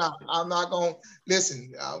it right now. I'm not gonna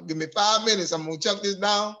listen. Give me 5 minutes. I'm gonna chunk this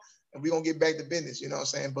down, and we're gonna get back to business. You know what I'm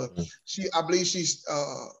saying? But I believe she's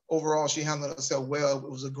overall she handled herself well. It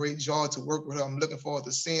was a great joy to work with her. I'm looking forward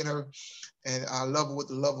to seeing her, and I love her with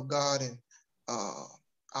the love of God. And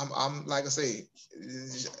I'm like I say,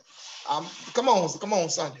 come on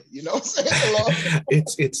Sunday. You know what I'm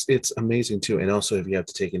saying? It's amazing too, and also if you have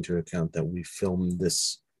to take into account that we filmed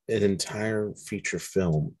an entire feature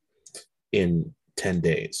film in 10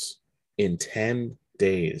 days. In 10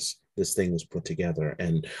 days, this thing was put together,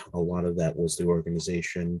 and a lot of that was the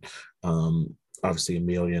organization. Obviously,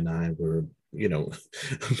 Amelia and I were,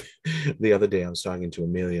 the other day I was talking to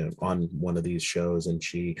Amelia on one of these shows, and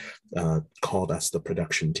she called us the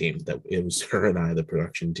production team. That it was her and I, the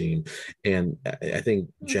production team. And I think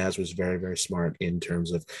Jazz was very, very smart in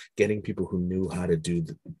terms of getting people who knew how to do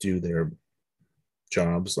their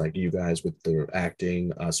jobs, like you guys with the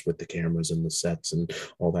acting, us with the cameras and the sets and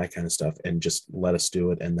all that kind of stuff, and just let us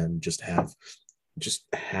do it, and then just have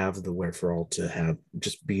the wherewithal to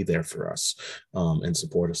be there for us, and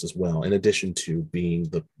support us as well, in addition to being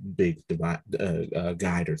the big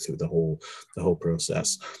guider through the whole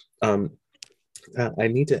process. I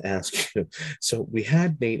need to ask you, so we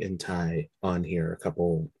had Nate and Ty on here a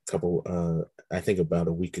couple I think about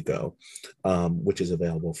a week ago, which is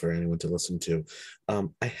available for anyone to listen to.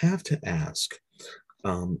 I have to ask,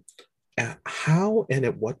 how and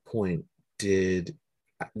at what point did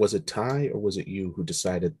was it Ty or was it you who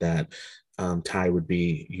decided that Ty would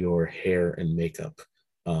be your hair and makeup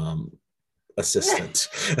um, assistant?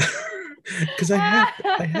 Because I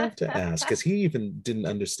have to ask, because he even didn't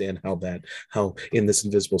understand how in this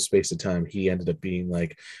invisible space of time he ended up being You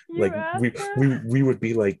like asked we would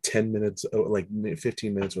be like 10 minutes, like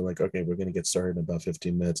 15 minutes, we're like, okay, we're gonna get started in about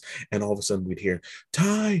 15 minutes, and all of a sudden we'd hear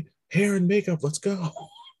Ty, hair and makeup, let's go.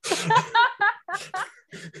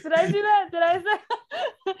 Did I do that? Did I say?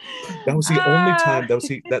 That was the only time.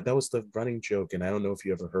 That was the running joke, and I don't know if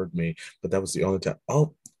you ever heard me, but that was the only time.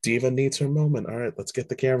 Oh, Diva needs her moment. All right, let's get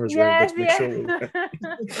the cameras ready. Yes, Let's make sure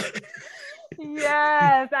yes.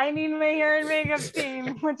 Yes, I need my hair and makeup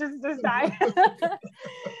team, which is just time.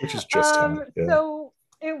 which is just time. Yeah. So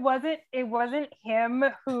it wasn't him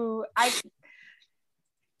who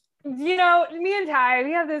me and Ty,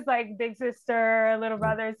 we have this like big sister, little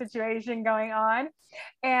brother situation going on.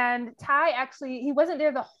 And Ty actually, he wasn't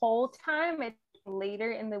there the whole time. It's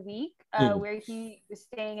later in the week where he was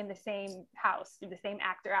staying in the same house, the same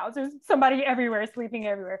actor house. There's somebody everywhere, sleeping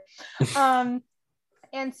everywhere.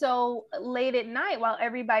 And so late at night, while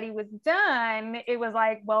everybody was done, it was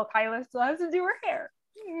like, well, Kyla still has to do her hair.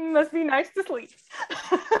 Must be nice to sleep.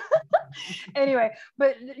 Anyway,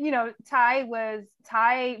 but Ty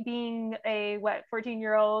being a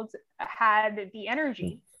 14-year-old had the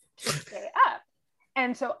energy to stay up.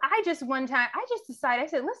 And so one time I just decided, I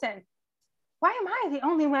said, listen, why am I the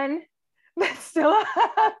only one that's still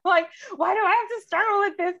up? Like, why do I have to struggle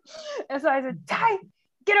with this? And so I said, Ty,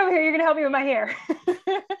 get over here, you're gonna help me with my hair.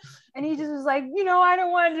 And he just was like, I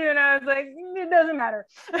don't want to. And I was like, it doesn't matter.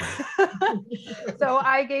 So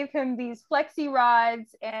I gave him these flexi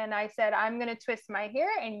rods and I said, I'm gonna twist my hair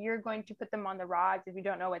and you're going to put them on the rods. If you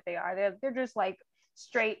don't know what they are, they're just like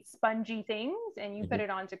straight spongy things, and you put it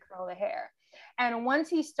on to curl the hair. And once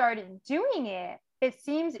he started doing it, it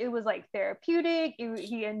seems it was like therapeutic.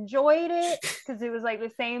 He enjoyed it because it was like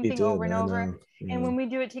the same thing over and over. And when we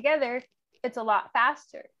do it together, it's a lot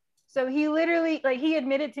faster. So he literally, like, he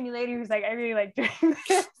admitted to me later, he was like, I really like doing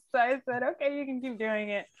this. So I said, okay, you can keep doing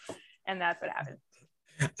it. And that's what happened.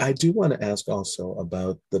 I do want to ask also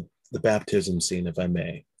about the baptism scene, if I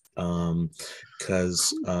may,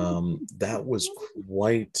 because that was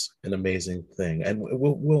quite an amazing thing, and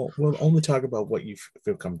we'll only talk about what you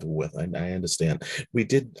feel comfortable with. I understand.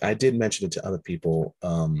 I did mention it to other people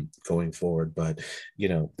going forward, but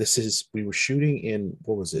we were shooting in,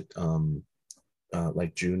 what was it,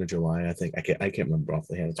 like June or July, I think. I can't remember off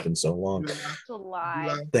the hand. It's been so long.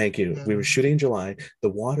 July. Thank you. We were shooting in July. The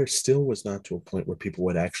water still was not to a point where people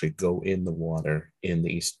would actually go in the water in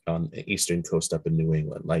the on the eastern coast up in New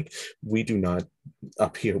England. Like, we do not,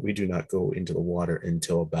 up here, we do not go into the water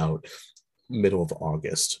until about middle of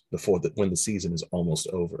August, when the season is almost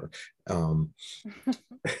over.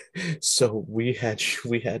 So we had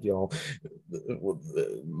y'all,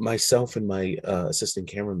 myself and my assistant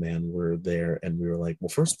cameraman were there, and we were like, well,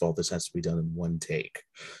 first of all, this has to be done in one take.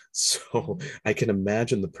 So I can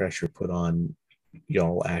imagine the pressure put on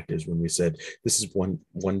y'all actors when we said, this is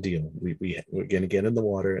one deal. We're gonna get in the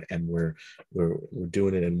water, and we're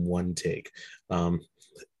doing it in one take.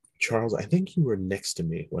 Charles, I think you were next to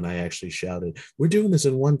me when I actually shouted, we're doing this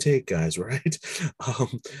in one take, guys, right?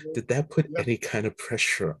 Did that put any kind of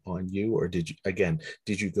pressure on you, or did you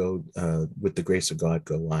go with the grace of God,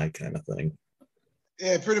 go live kind of thing?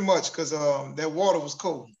 Yeah, pretty much, because that water was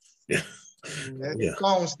cold. Yeah. That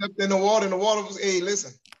clown stepped in the water, and the water was, hey,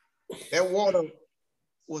 listen, that water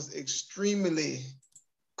was extremely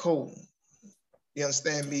cold. You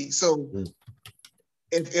understand me? So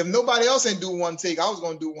if nobody else ain't do one take, I was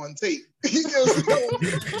gonna do one take.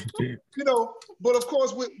 But of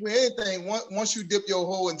course, with anything, once you dip your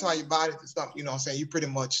whole entire body to stuff, you know what I'm saying, you pretty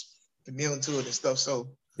much immune to it and stuff. So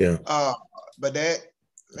but that,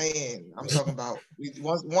 man, I'm talking about,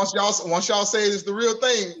 once y'all say it's the real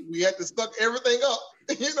thing, we had to suck everything up.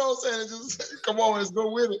 You know what I'm saying? Just come on, let's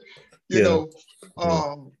go with it. You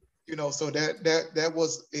know, so that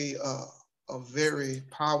was a very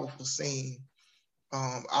powerful scene.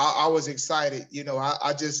 I was excited,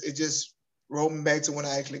 it just rolled me back to when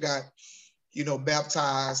I actually got,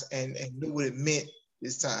 baptized and knew what it meant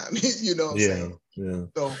this time. You know what I'm saying? Yeah.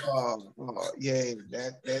 So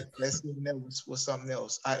that scene there was something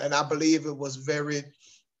else. And I believe it was very,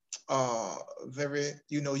 very,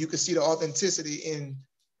 you could see the authenticity in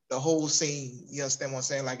the whole scene. You understand what I'm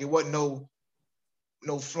saying? Like, it wasn't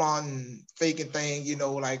no flaunting, faking thing,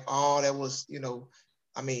 like, oh, that was,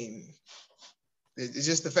 I mean, it's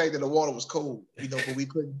just the fact that the water was cold, but we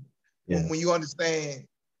couldn't. When you understand,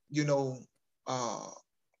 you know what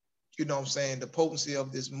I'm saying, the potency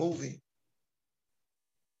of this movie,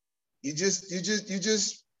 you're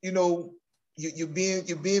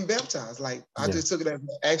being baptized. Like I just took it as an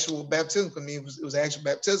actual baptism. For me, it was actual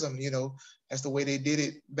baptism. That's the way they did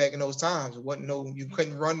it back in those times. It wasn't you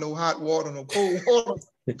couldn't run no hot water, no cold water.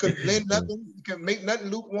 You couldn't blend nothing. You couldn't make nothing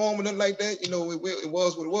lukewarm or nothing like that. It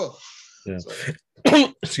was what it was. Yeah. So.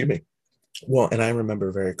 Excuse me. Well, and I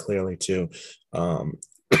remember very clearly too.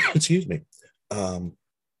 Excuse me.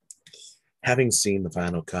 Having seen the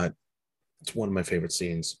final cut, it's one of my favorite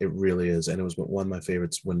scenes. It really is. And it was one of my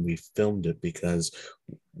favorites when we filmed it, because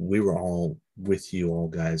we were all with you all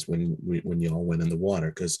guys when you all went in the water,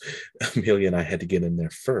 because Amelia and I had to get in there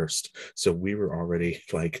first. So we were already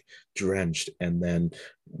like drenched. And then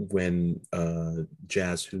when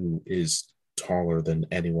Jazz, who is taller than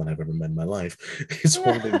anyone I've ever met in my life, is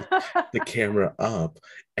holding the camera up,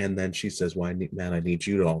 and then she says, "Well, I need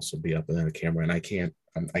you to also be up in the camera, and I can't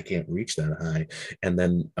reach that high." And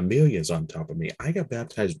then Amelia's on top of me. I got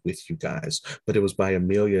baptized with you guys, but it was by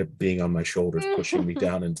Amelia being on my shoulders, pushing me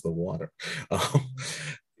down into the water.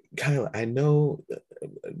 Kyla, I know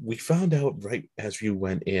we found out right as you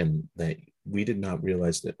went in that we did not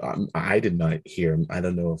realize that I did not hear. I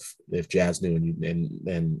don't know if Jazz knew,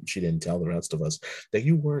 and she didn't tell the rest of us that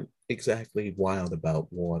you weren't exactly wild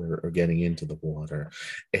about water or getting into the water,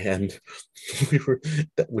 and we were,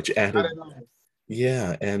 which added.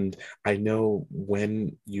 Yeah, and I know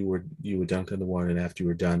when you were dunked in the water, and after you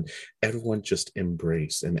were done, everyone just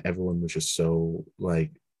embraced, and everyone was just so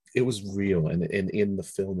like, it was real, and in the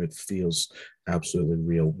film it feels absolutely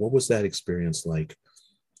real. What was that experience like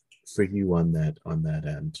for you on that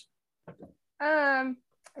end?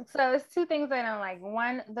 So it's two things I don't like.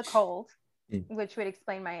 One, the cold, which would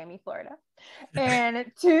explain Miami, Florida,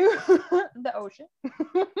 and two, the ocean.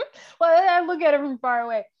 Well, I look at it from far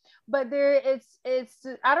away, but it's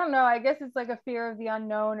I don't know. I guess it's like a fear of the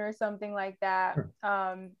unknown or something like that.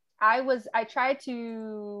 I tried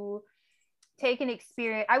to take an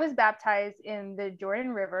experience. I was baptized in the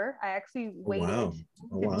Jordan River. I actually waited to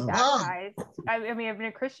be baptized. I mean, I've been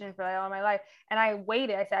a Christian for all my life, and I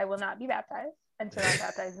waited. I said, I will not be baptized until I'm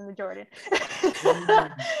baptized in the Jordan.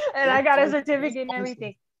 And I got a certificate and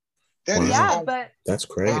everything. But that's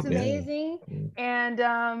great. It's amazing.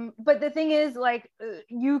 And but the thing is, like,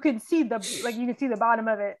 you could see the bottom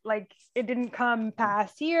of it. Like, it didn't come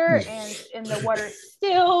past here, and the water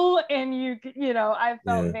still, and I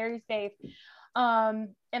felt very safe.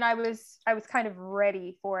 And I was kind of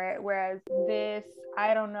ready for it, whereas this,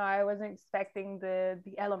 I don't know, I wasn't expecting the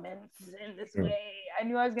elements in this way. I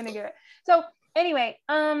knew I was gonna get it. So anyway,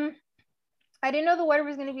 I didn't know the water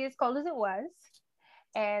was gonna be as cold as it was,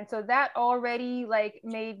 and so that already like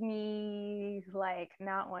made me like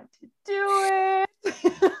not want to do it.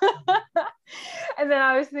 And then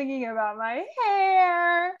I was thinking about my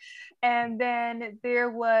hair, and then there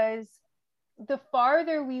was, the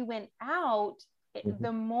farther we went out,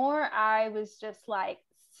 the more I was just like,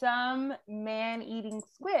 some man-eating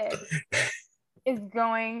squid is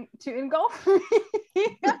going to engulf me.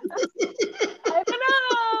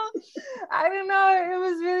 I don't know. It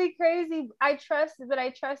was really crazy. I trusted.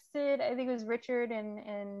 I think it was Richard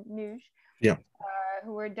and Noosh. Yeah.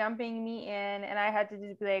 Who were dumping me in, and I had to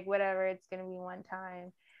just be like, whatever, it's gonna be one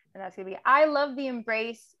time, and that's gonna be. I love the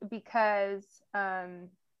embrace because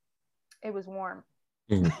it was warm.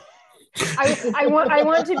 I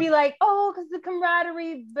want to be like, oh, because the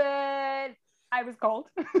camaraderie, but I was cold.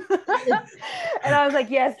 And I was like,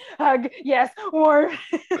 yes, hug, yes, warm.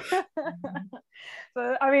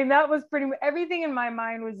 So I mean, that was pretty much everything in my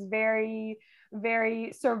mind. Was very,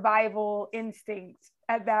 very survival instinct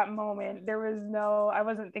at that moment. There was I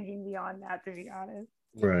wasn't thinking beyond that, to be honest.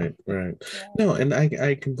 Right. Yeah. No, and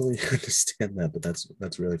I completely understand that, but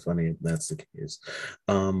that's really funny if that's the case.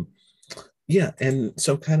 Yeah, and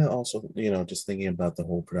so kind of also, just thinking about the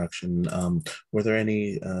whole production, were there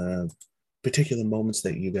any particular moments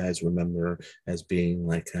that you guys remember as being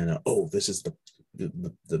like kind of, oh, this is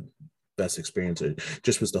the best experience? It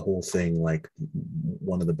just was the whole thing like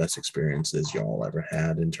one of the best experiences y'all ever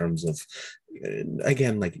had in terms of,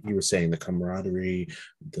 again, like you were saying, the camaraderie,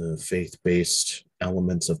 the faith-based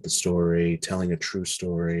elements of the story, telling a true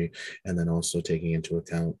story, and then also taking into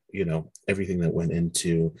account, everything that went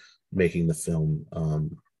into making the film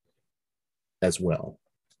as well.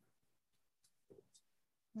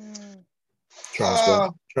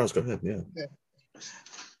 Charles, go ahead. Yeah.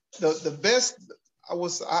 The best,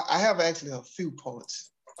 I have actually a few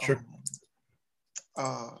parts. Sure.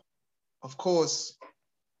 Of course,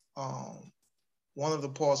 one of the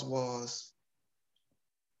parts was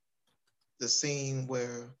the scene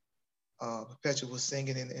where Perpetua was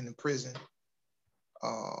singing in the prison.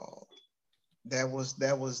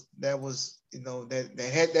 you know, that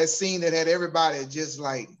had that scene that had everybody just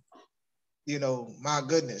like, you know, my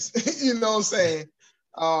goodness. You know what I'm saying?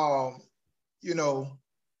 You know,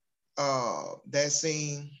 that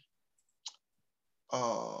scene,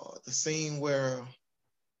 the scene where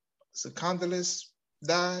Secondalis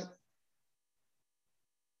died.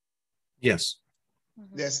 Yes.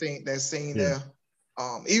 That scene Yeah.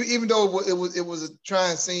 there. Even though it was a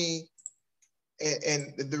trying scene,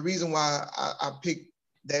 and the reason why I picked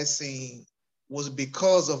that scene was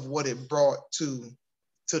because of what it brought to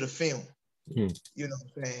the film. Mm. You know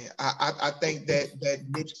what I'm saying? I think that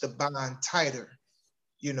knits the bond tighter,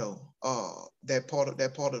 you know, that part of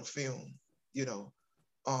the film, you know.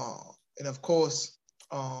 And of course,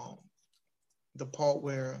 the part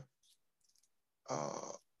where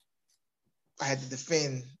I had to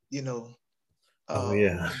defend, you know, Oh uh,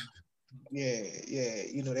 yeah. yeah,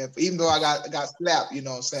 you know that. Even though I got slapped, you know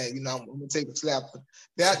what I'm saying, you know, I'm gonna take a slap.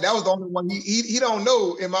 That was the only one he don't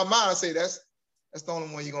know. In my mind, I say that's the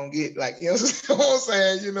only one you're gonna get. Like, you know what I'm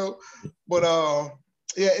saying, you know. But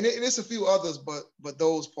yeah, and it's a few others, but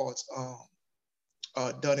those parts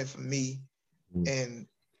done it for me. Mm. And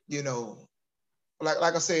you know,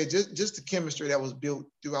 like I said, just the chemistry that was built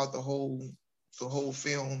throughout the whole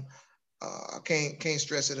film. I can't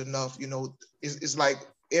stress it enough. You know, it's like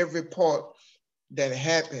every part that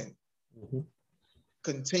happened Mhm.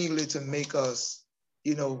 continually to make us,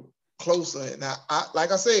 you know, closer. And I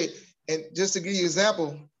like I said, and just to give you an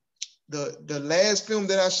example, the last film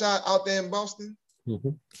that I shot out there in Boston,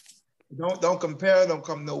 Mhm. don't compare, don't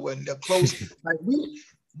come nowhere near close. Like we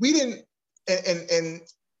didn't and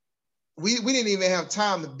we didn't even have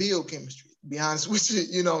time to build chemistry, to be honest with you,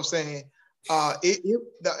 you know what I'm saying? And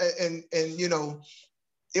you know,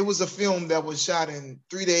 it was a film that was shot in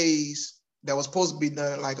 3 days that was supposed to be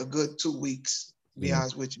done in like a good 2 weeks, to be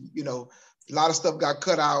honest with you. You know, a lot of stuff got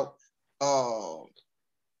cut out.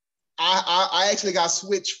 I actually got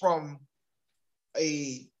switched from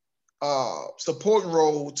a supporting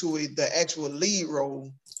role to the actual lead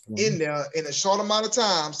role in there in a short amount of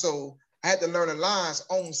time. So I had to learn the lines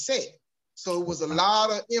on set. So it was a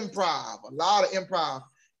lot of improv.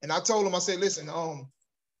 And I told him, I said, listen,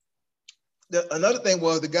 another thing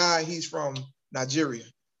was the guy, he's from Nigeria.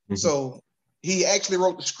 Mm-hmm. So he actually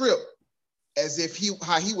wrote the script as if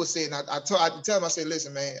how he was saying. I tell him, I said,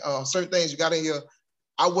 listen, man, certain things you got in here,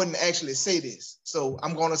 I wouldn't actually say this. So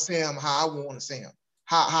I'm going to say them how I want to say them,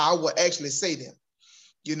 how I would actually say them.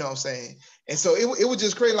 You know what I'm saying? And so it was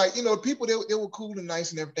just crazy. Like, you know, people, they were cool and nice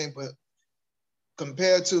and everything, but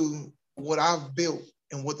compared to what I've built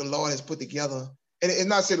and what the Lord has put together, and it's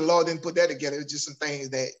not saying the Lord didn't put that together, it's just some things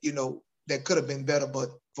that, you know, that could have been better, but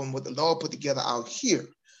from what the Lord put together out here,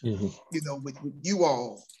 mm-hmm. you know, with you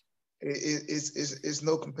all, it's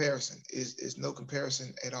no comparison. It's no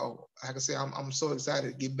comparison at all. Like I say, I'm so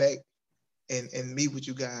excited to get back and meet with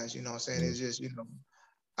you guys. You know what I'm saying? Mm-hmm. It's just, you know,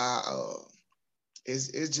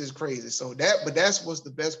 it's just crazy. So that's what's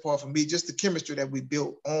the best part for me. Just the chemistry that we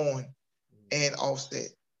built on and offset,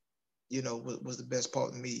 you know, was the best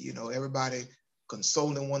part of me. You know, everybody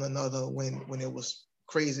consoling one another when it was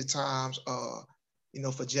crazy times. You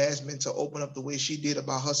know, for Jasmine to open up the way she did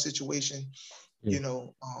about her situation, you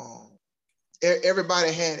know,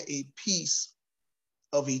 everybody had a piece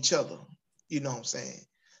of each other, you know what I'm saying,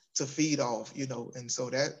 to feed off, you know, and so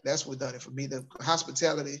that's what done it for me. The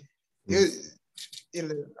hospitality, listen,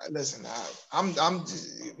 I'm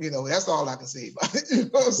just, you know, that's all I can say about it. You know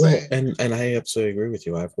what I'm saying? And I absolutely agree with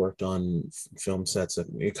you. I've worked on film sets,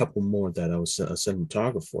 a couple more that I was a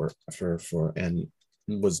cinematographer for, and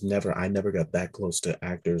I never got that close to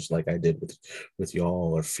actors like I did with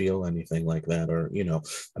y'all, or feel anything like that, or, you know,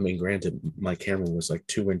 I mean, granted, my camera was like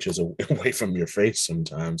 2 inches away from your face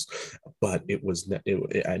sometimes, but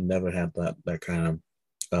I never had that kind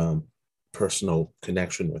of personal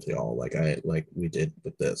connection with y'all like we did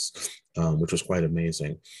with this, which was quite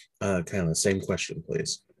amazing. Kind of same question,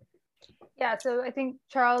 please. Yeah, so I think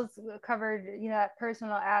Charles covered, you know, that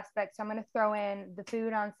personal aspect. So I'm going to throw in the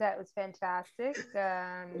food on set was fantastic.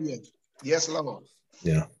 Yes, Lord.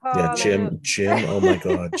 Yeah. Jim. Oh my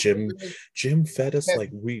God, Jim fed us like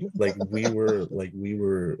we were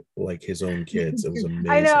like his own kids. It was amazing.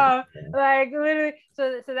 I know, like literally.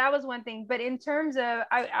 So that was one thing. But in terms of,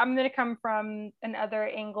 I'm going to come from another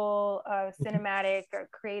angle, cinematic or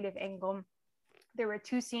creative angle. There were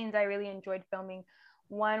 2 scenes I really enjoyed filming.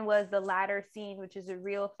 One was the ladder scene, which is a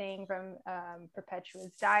real thing from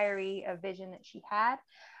Perpetua's diary, a vision that she had.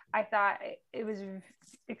 I thought it was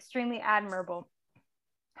extremely admirable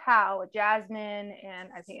how Jasmine and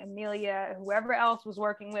I think Amelia, whoever else was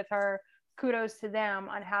working with her, kudos to them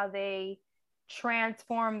on how they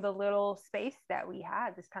transform the little space that we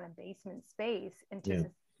had, this kind of basement space, into Yeah.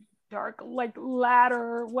 this dark like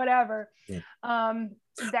ladder, whatever. Yeah.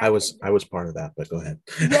 That I was part of that, but go ahead.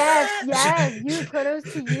 yes, you, kudos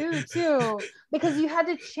to you too, because you had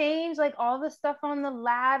to change like all the stuff on the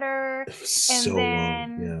ladder, It was and so long.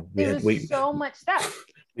 then Yeah, there was so much stuff.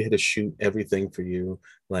 we had to shoot everything for you,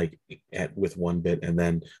 like with one bit, and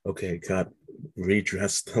then okay, cut,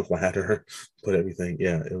 redress the ladder, put everything.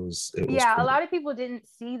 Yeah, it was Yeah, a quite. lot of people didn't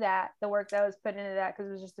see that, the work that was put into that, because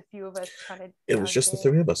it was just a few of us trying to, It was just the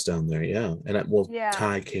three of us down there. Yeah, and well, yeah,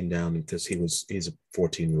 Ty came down because he's a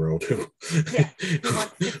 14-year-old who yeah, he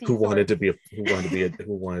wants to see who wanted swords.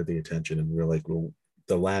 who wanted the attention, and we were like, well,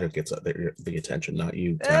 the ladder gets the attention, not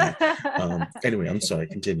you, Ty. Anyway, I'm sorry.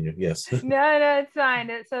 Continue. Yes. No, it's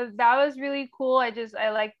fine. So that was really cool. I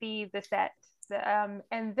like the set.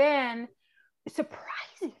 And then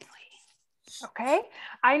surprisingly, okay,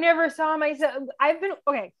 I never saw myself. I've been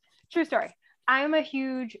okay. True story. I'm a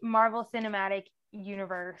huge Marvel Cinematic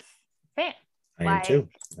Universe fan. I am too.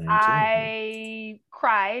 I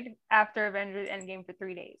cried after Avengers Endgame for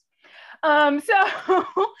 3 days. That's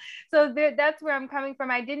where I'm coming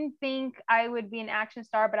from. I didn't think I would be an action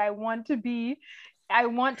star, but I want to be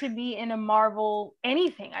in a Marvel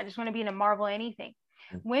anything. I just want to be in a Marvel anything.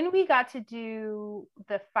 When we got to do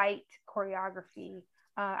the fight choreography,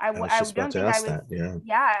 I don't think I was. That, yeah.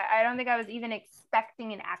 Yeah, I don't think I was even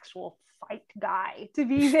expecting an actual fight guy to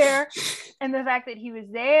be there, and the fact that he was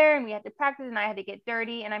there and we had to practice and I had to get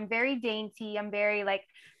dirty, and I'm very dainty. I'm very like,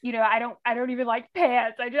 I don't even like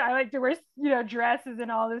pants. I like to wear dresses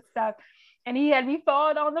and all this stuff, and he had me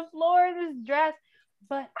falling on the floor in this dress,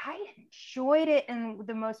 but I enjoyed it. And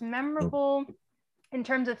the most memorable in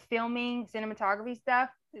terms of filming cinematography stuff,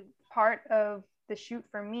 part of the shoot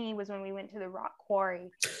for me was when we went to the rock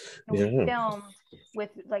quarry and we filmed with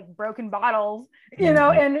like broken bottles,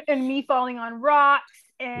 and me falling on rocks,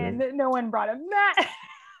 and no one brought a mat.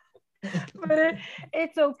 But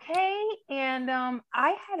it's okay. And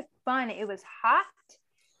I had fun. It was hot,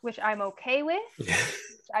 which I'm okay with.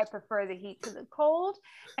 I prefer the heat to the cold.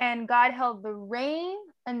 And God held the rain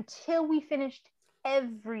until we finished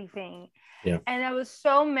everything. Yeah. And that was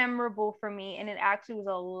so memorable for me. And it actually was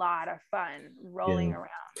a lot of fun rolling around.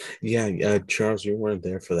 Yeah. Charles, you weren't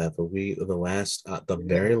there for that, but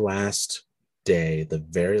very last day, the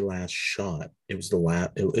very last shot, it was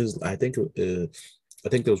I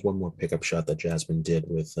think there was one more pickup shot that Jasmine did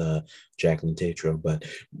with Jacqueline Tatro, but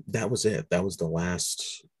that was it. That was the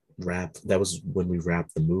last wrap. That was when we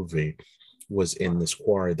wrapped the movie, was in this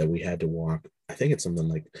quarry that we had to walk. I think it's something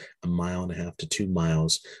like 1.5 miles to 2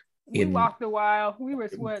 miles. We walked a while. We were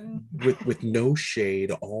sweating. With no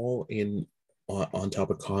shade, all in on top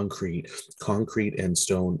of concrete and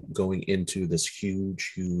stone, going into this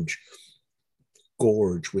huge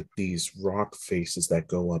gorge with these rock faces that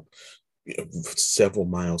go up several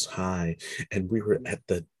miles high, and we were at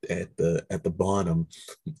the bottom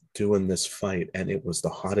doing this fight, and it was the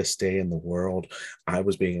hottest day in the world. I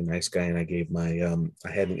was being a nice guy, and I gave my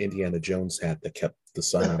I had an Indiana Jones hat that kept the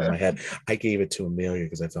sun out of my head. I gave it to Amelia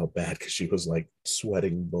because I felt bad because she was like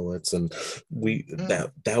sweating bullets, and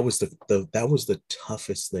that was the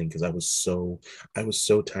toughest thing, because I was so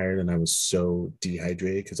tired and I was so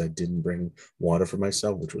dehydrated because I didn't bring water for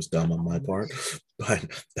myself, which was dumb on my part. But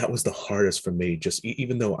that was the hardest for me, just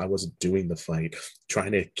even though I wasn't doing the fight,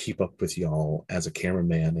 trying to keep up with y'all as a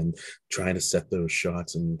cameraman and trying to set those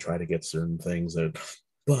shots and try to get certain things.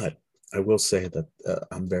 But I will say that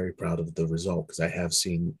I'm very proud of the result, because I have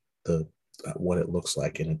seen what it looks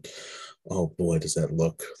like, and oh boy, does that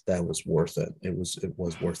look. That was worth it. It was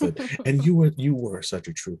worth it. And you were such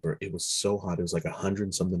a trooper. It was so hot. It was like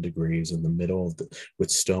 100-something degrees in the middle of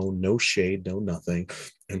with stone, no shade, no nothing.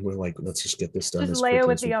 And we're like, let's just get this done. Just Leia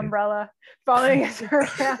with the umbrella following us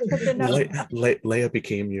around. Leia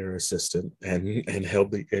became your assistant and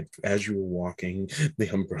held as you were walking. The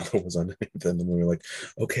umbrella was underneath, and then we were like,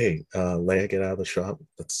 okay, Leia, get out of the shot.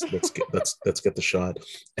 Let's get the shot.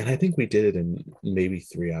 And I think we did it in maybe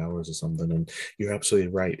 3 hours or something. And you're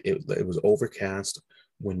absolutely right. It was overcast.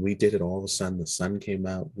 When we did it, all of a sudden the sun came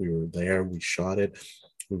out. We were there. We shot it.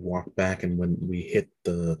 We walked back, and when we hit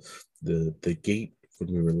the gate,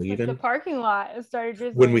 when we were leaving, like the parking lot, it started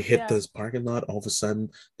drizzling. When we hit this parking lot, all of a sudden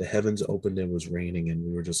the heavens opened. It was raining, and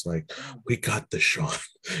we were just like, we got the shot.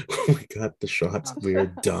 We got the shots. We're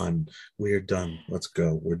done. Let's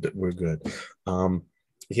go. We're good.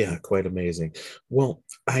 Yeah, quite amazing. Well,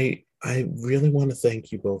 I really want to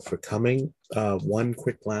thank you both for coming. One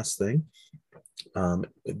quick last thing.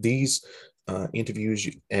 These interviews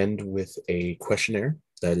end with a questionnaire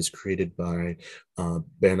that is created by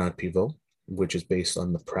Bernard Pivot. which is based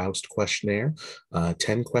on the Proust questionnaire.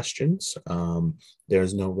 10 questions.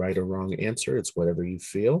 There's no right or wrong answer. It's whatever you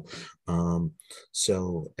feel.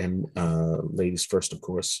 Ladies first, of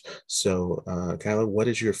course. So, Kyla, what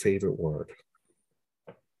is your favorite word?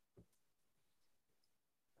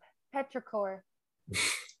 Petrichor.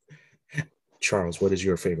 Charles, what is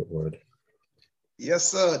your favorite word? Yes,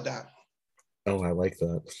 sir, Doc. Oh, I like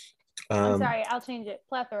that. I'm sorry, I'll change it.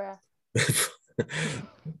 Plethora.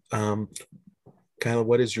 Kyla,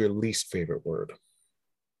 what is your least favorite word?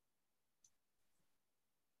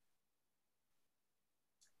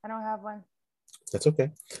 I don't have one. That's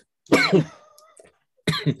okay.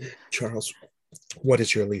 Charles, what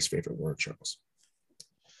is your least favorite word, Charles?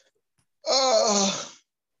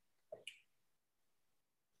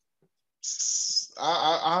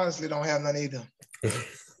 I honestly don't have none either.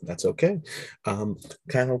 That's okay.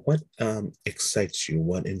 Kyla, what excites you?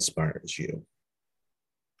 What inspires you?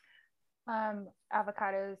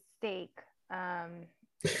 Avocado steak.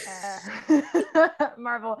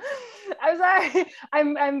 Marvel. I'm sorry.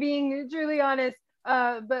 I'm being truly honest.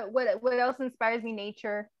 But what else inspires me?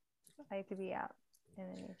 Nature. I like to be out in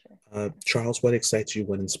the nature. Charles, what excites you?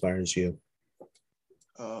 What inspires you?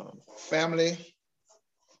 Family,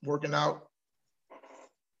 working out.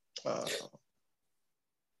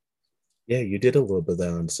 Yeah, you did a little bit of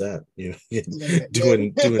that on set. You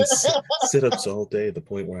doing sit-ups all day. The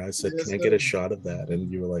point where I said, "Can I get a shot of that?"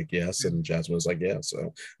 And you were like, "Yes," and Jasmine was like, "Yeah."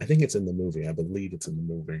 So I think it's in the movie. I believe it's in the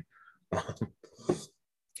movie.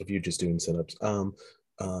 Of you just doing sit-ups.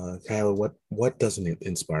 Kyla, what doesn't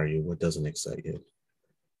inspire you? What doesn't excite you?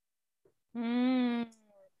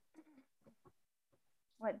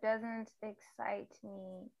 What doesn't excite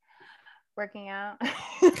me? Working out.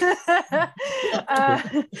 I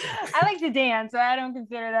like to dance, so I don't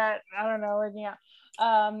consider that, I don't know, working out.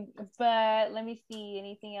 But let me see,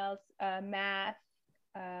 anything else? Math.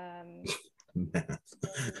 Math.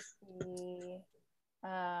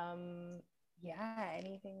 Yeah,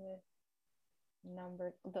 anything with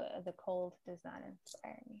number. The cold does not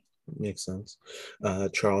inspire me. Makes sense.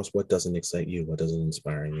 Charles, what doesn't excite you? What doesn't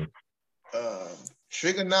inspire you?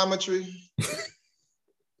 Trigonometry.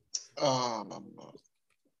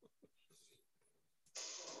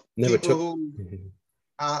 Never took.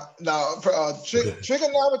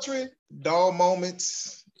 Trigonometry, dull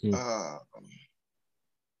moments. It's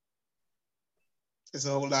a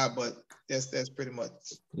whole lot, but that's pretty much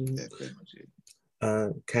it.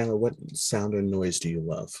 Kyla, what sound or noise do you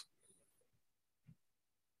love?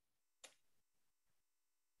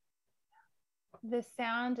 The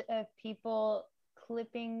sound of people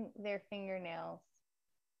clipping their fingernails.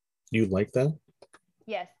 You like that?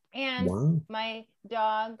 Yes. And wow. My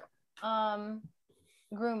dog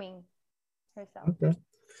grooming herself. Okay.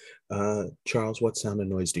 Charles, what sound and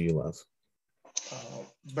noise do you love?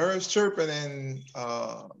 Birds chirping and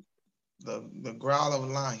the growl of a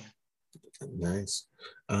lion. Nice.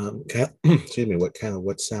 Excuse me,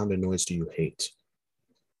 what sound and noise do you hate?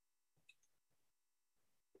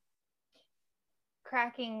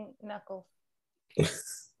 Cracking knuckles.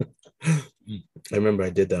 I remember I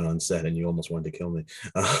did that on set and you almost wanted to kill me.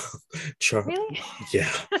 Charles, really?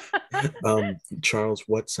 Yeah. Charles,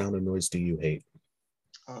 what sound and noise do you hate?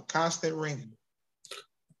 Constant ringing.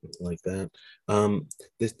 Like that.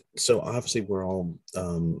 So obviously we're all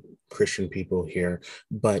Christian people here,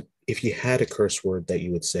 but if you had a curse word that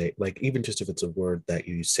you would say, like even just if it's a word that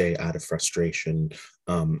you say out of frustration,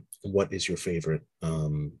 what is your favorite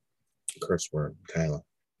curse word, Kyla?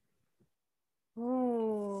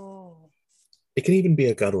 Ooh. It can even be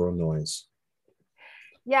a guttural noise.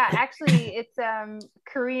 Yeah, actually, it's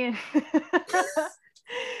Korean.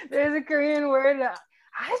 There's a Korean word,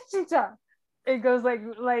 진짜. It goes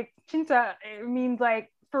like 진짜. It means like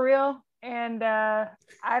for real, and I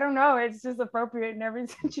don't know. It's just appropriate in every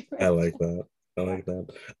situation. I like that.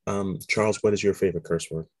 Charles, what is your favorite curse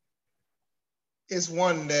word? It's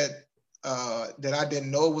one that I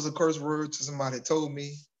didn't know was a curse word till somebody told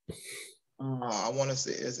me. I want to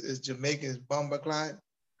say it's Jamaican's Bomba Clyde.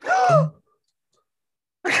 No.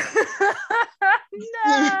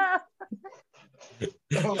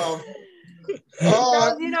 You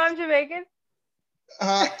know I'm Jamaican.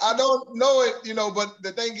 I don't know it, but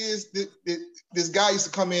the thing is, this guy used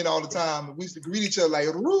to come in all the time, and we used to greet each other like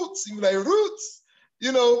Roots. He was like Roots,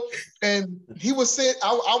 and he would say,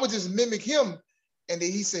 I would just mimic him, and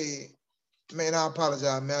then he said, "Man, I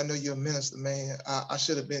apologize, man. I know you're a minister, man. I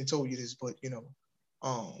should have been told you this, but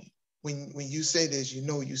when you say this,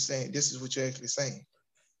 you're saying this is what you're actually saying."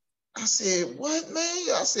 I said, "What,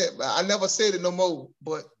 man?" I said, "I never said it no more,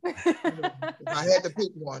 but if I had to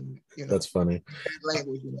pick one, That's funny.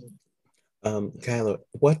 Language, Kyla,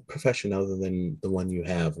 what profession other than the one you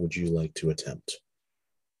have would you like to attempt?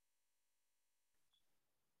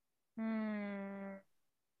 Hmm.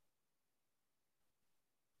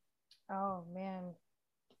 Oh man.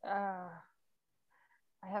 Uh,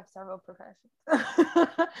 I have several professions.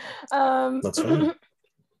 That's fine.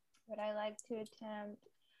 Would I like to attempt?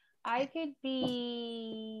 I could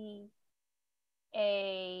be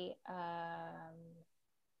a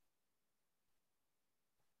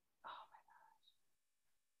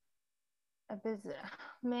a business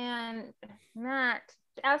man, Matt.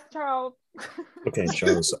 Ask Charles. Okay,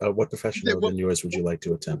 Charles, what profession Okay, other than yours would you like to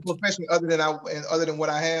what attempt? profession other than what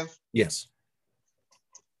I have? Yes.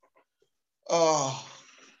 Uh,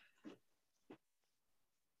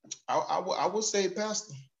 I will say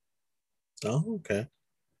pastor. Oh, okay.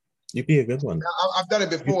 You'd be a good one. I've done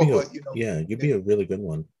it You'd before, be a but you know, yeah, you'd yeah. be a really good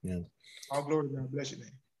one. Yeah. All glory to God. Bless your name.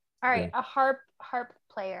 All Yeah. right, a harp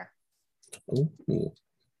player. Ooh,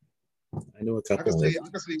 I know a I can couple see of it. I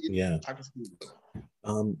can see it. yeah. I can see it.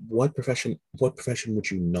 What profession would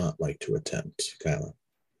you not like to attempt, Kyla?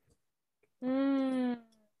 Mm,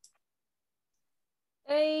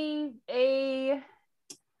 a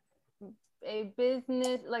a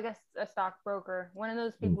business like a stockbroker, one of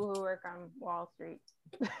those Hmm, people who work on Wall Street.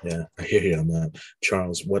 yeah, I hear you on that.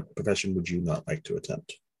 Charles, what profession would you not like to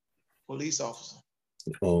attempt? Police officer.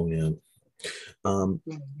 Oh yeah. Um,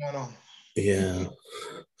 What's going on? yeah.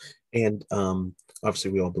 And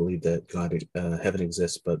obviously, we all believe that heaven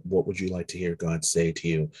exists, but what would you like to hear God say to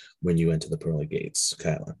you when you enter the pearly gates,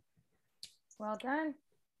 Kyla? Well done,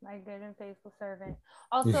 my good and faithful servant.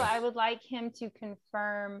 Also, I would like him to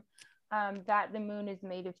confirm that the moon is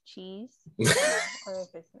made of cheese, or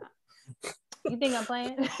if it's not. You think I'm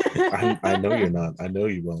playing? I know you're not. I know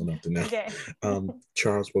you well enough to know. Okay.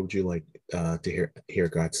 Charles, what would you like to hear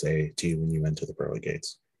God say to you when you enter the pearly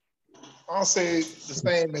gates? I'll say the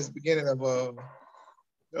same as the beginning of what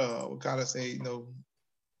kind of say, you know,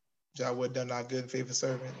 Jah would done our good and faithful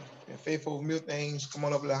servant. And faithful with milk things, come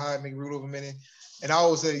on up to the high, make root over a minute. And I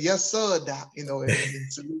always say, yes, sir, Doc, you know, and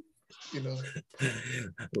salute, you know.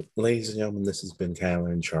 Ladies and gentlemen, this has been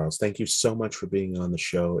Kyla and Charles. Thank you so much for being on the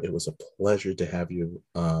show. It was a pleasure to have you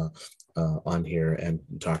on here and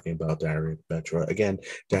talking about Diary of Perpetua. Again,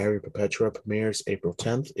 Diary of Perpetua premieres April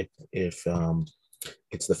 10th. If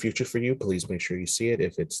it's the future for you, please make sure you see it.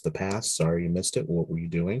 If it's the past, sorry you missed it. What were you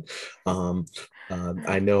doing? Um,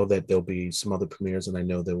 I know that there'll be some other premieres, and I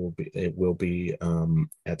know it will be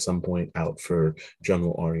at some point out for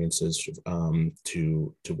general audiences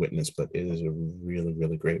to witness. But it is a really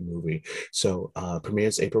really great movie. So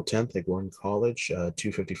premieres April 10th at Gordon College,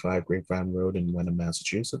 255 Grapevine Road in Wenham,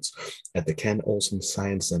 Massachusetts, at the Ken Olson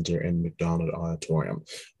Science Center and McDonald Auditorium.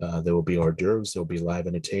 There will be hors d'oeuvres. There will be live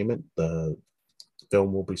entertainment. The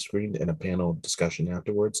film will be screened and a panel discussion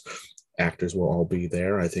afterwards. Actors will all be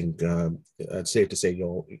there. I think it's safe to say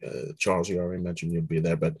Charles, you already mentioned you'll be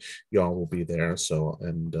there, but y'all will be there. So,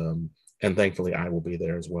 and thankfully I will be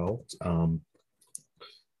there as well.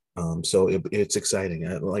 So it's exciting.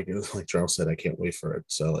 Like Charles said, I can't wait for it.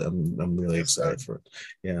 So I'm really Yes, sir. excited for it.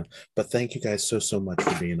 Yeah. But thank you guys so much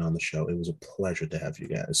for being on the show. It was a pleasure to have you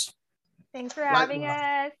guys. Thanks for having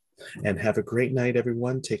us. And have a great night,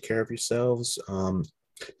 everyone. Take care of yourselves.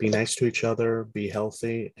 Be nice to each other, be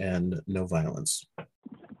healthy, and no violence.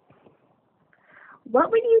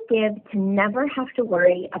 What would you give to never have to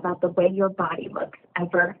worry about the way your body looks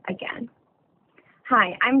ever again?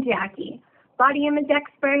 Hi, I'm Jackie, body image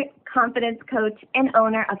expert, confidence coach, and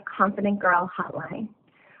owner of Confident Girl Hotline.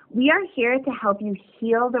 We are here to help you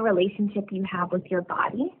heal the relationship you have with your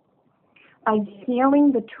body by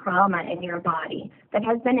healing the trauma in your body that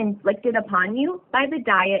has been inflicted upon you by the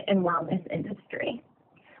diet and wellness industry.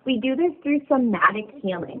 We do this through somatic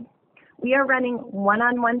healing. We are running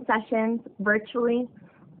one-on-one sessions virtually,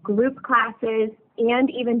 group classes, and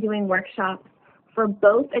even doing workshops for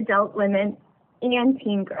both adult women and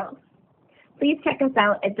teen girls. Please check us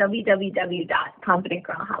out at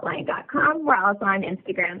www.confidentgirlhotline.com. We're also on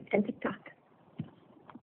Instagram and TikTok.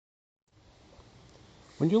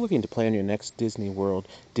 When you're looking to plan your next Disney World,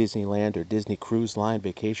 Disneyland, or Disney Cruise Line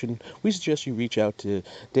vacation, we suggest you reach out to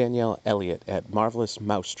Danielle Elliott at Marvelous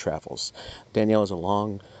Mouse Travels. Danielle is a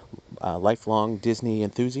lifelong Disney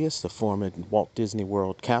enthusiast, a former Walt Disney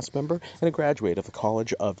World cast member, and a graduate of the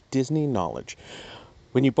College of Disney Knowledge.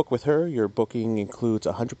 When you book with her, your booking includes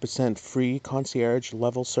 100% free concierge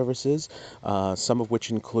level services, some of which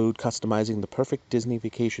include customizing the perfect Disney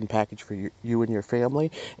vacation package for you and your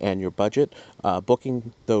family and your budget,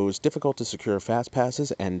 booking those difficult to secure fast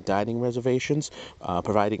passes and dining reservations,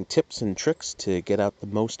 providing tips and tricks to get out the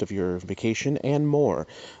most of your vacation, and more.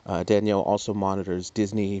 Danielle also monitors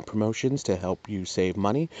Disney promotions to help you save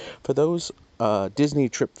money. For those Disney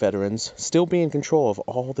trip veterans, still be in control of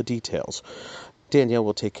all the details. Danielle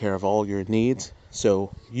will take care of all your needs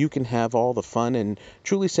so you can have all the fun and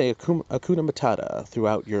truly say Hakuna Matata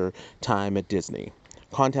throughout your time at Disney.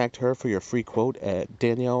 Contact her for your free quote at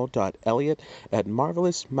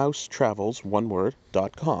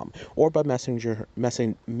danielle.elliott@marvelousmousetravels.com or by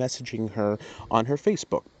messaging her on her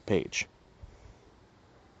Facebook page.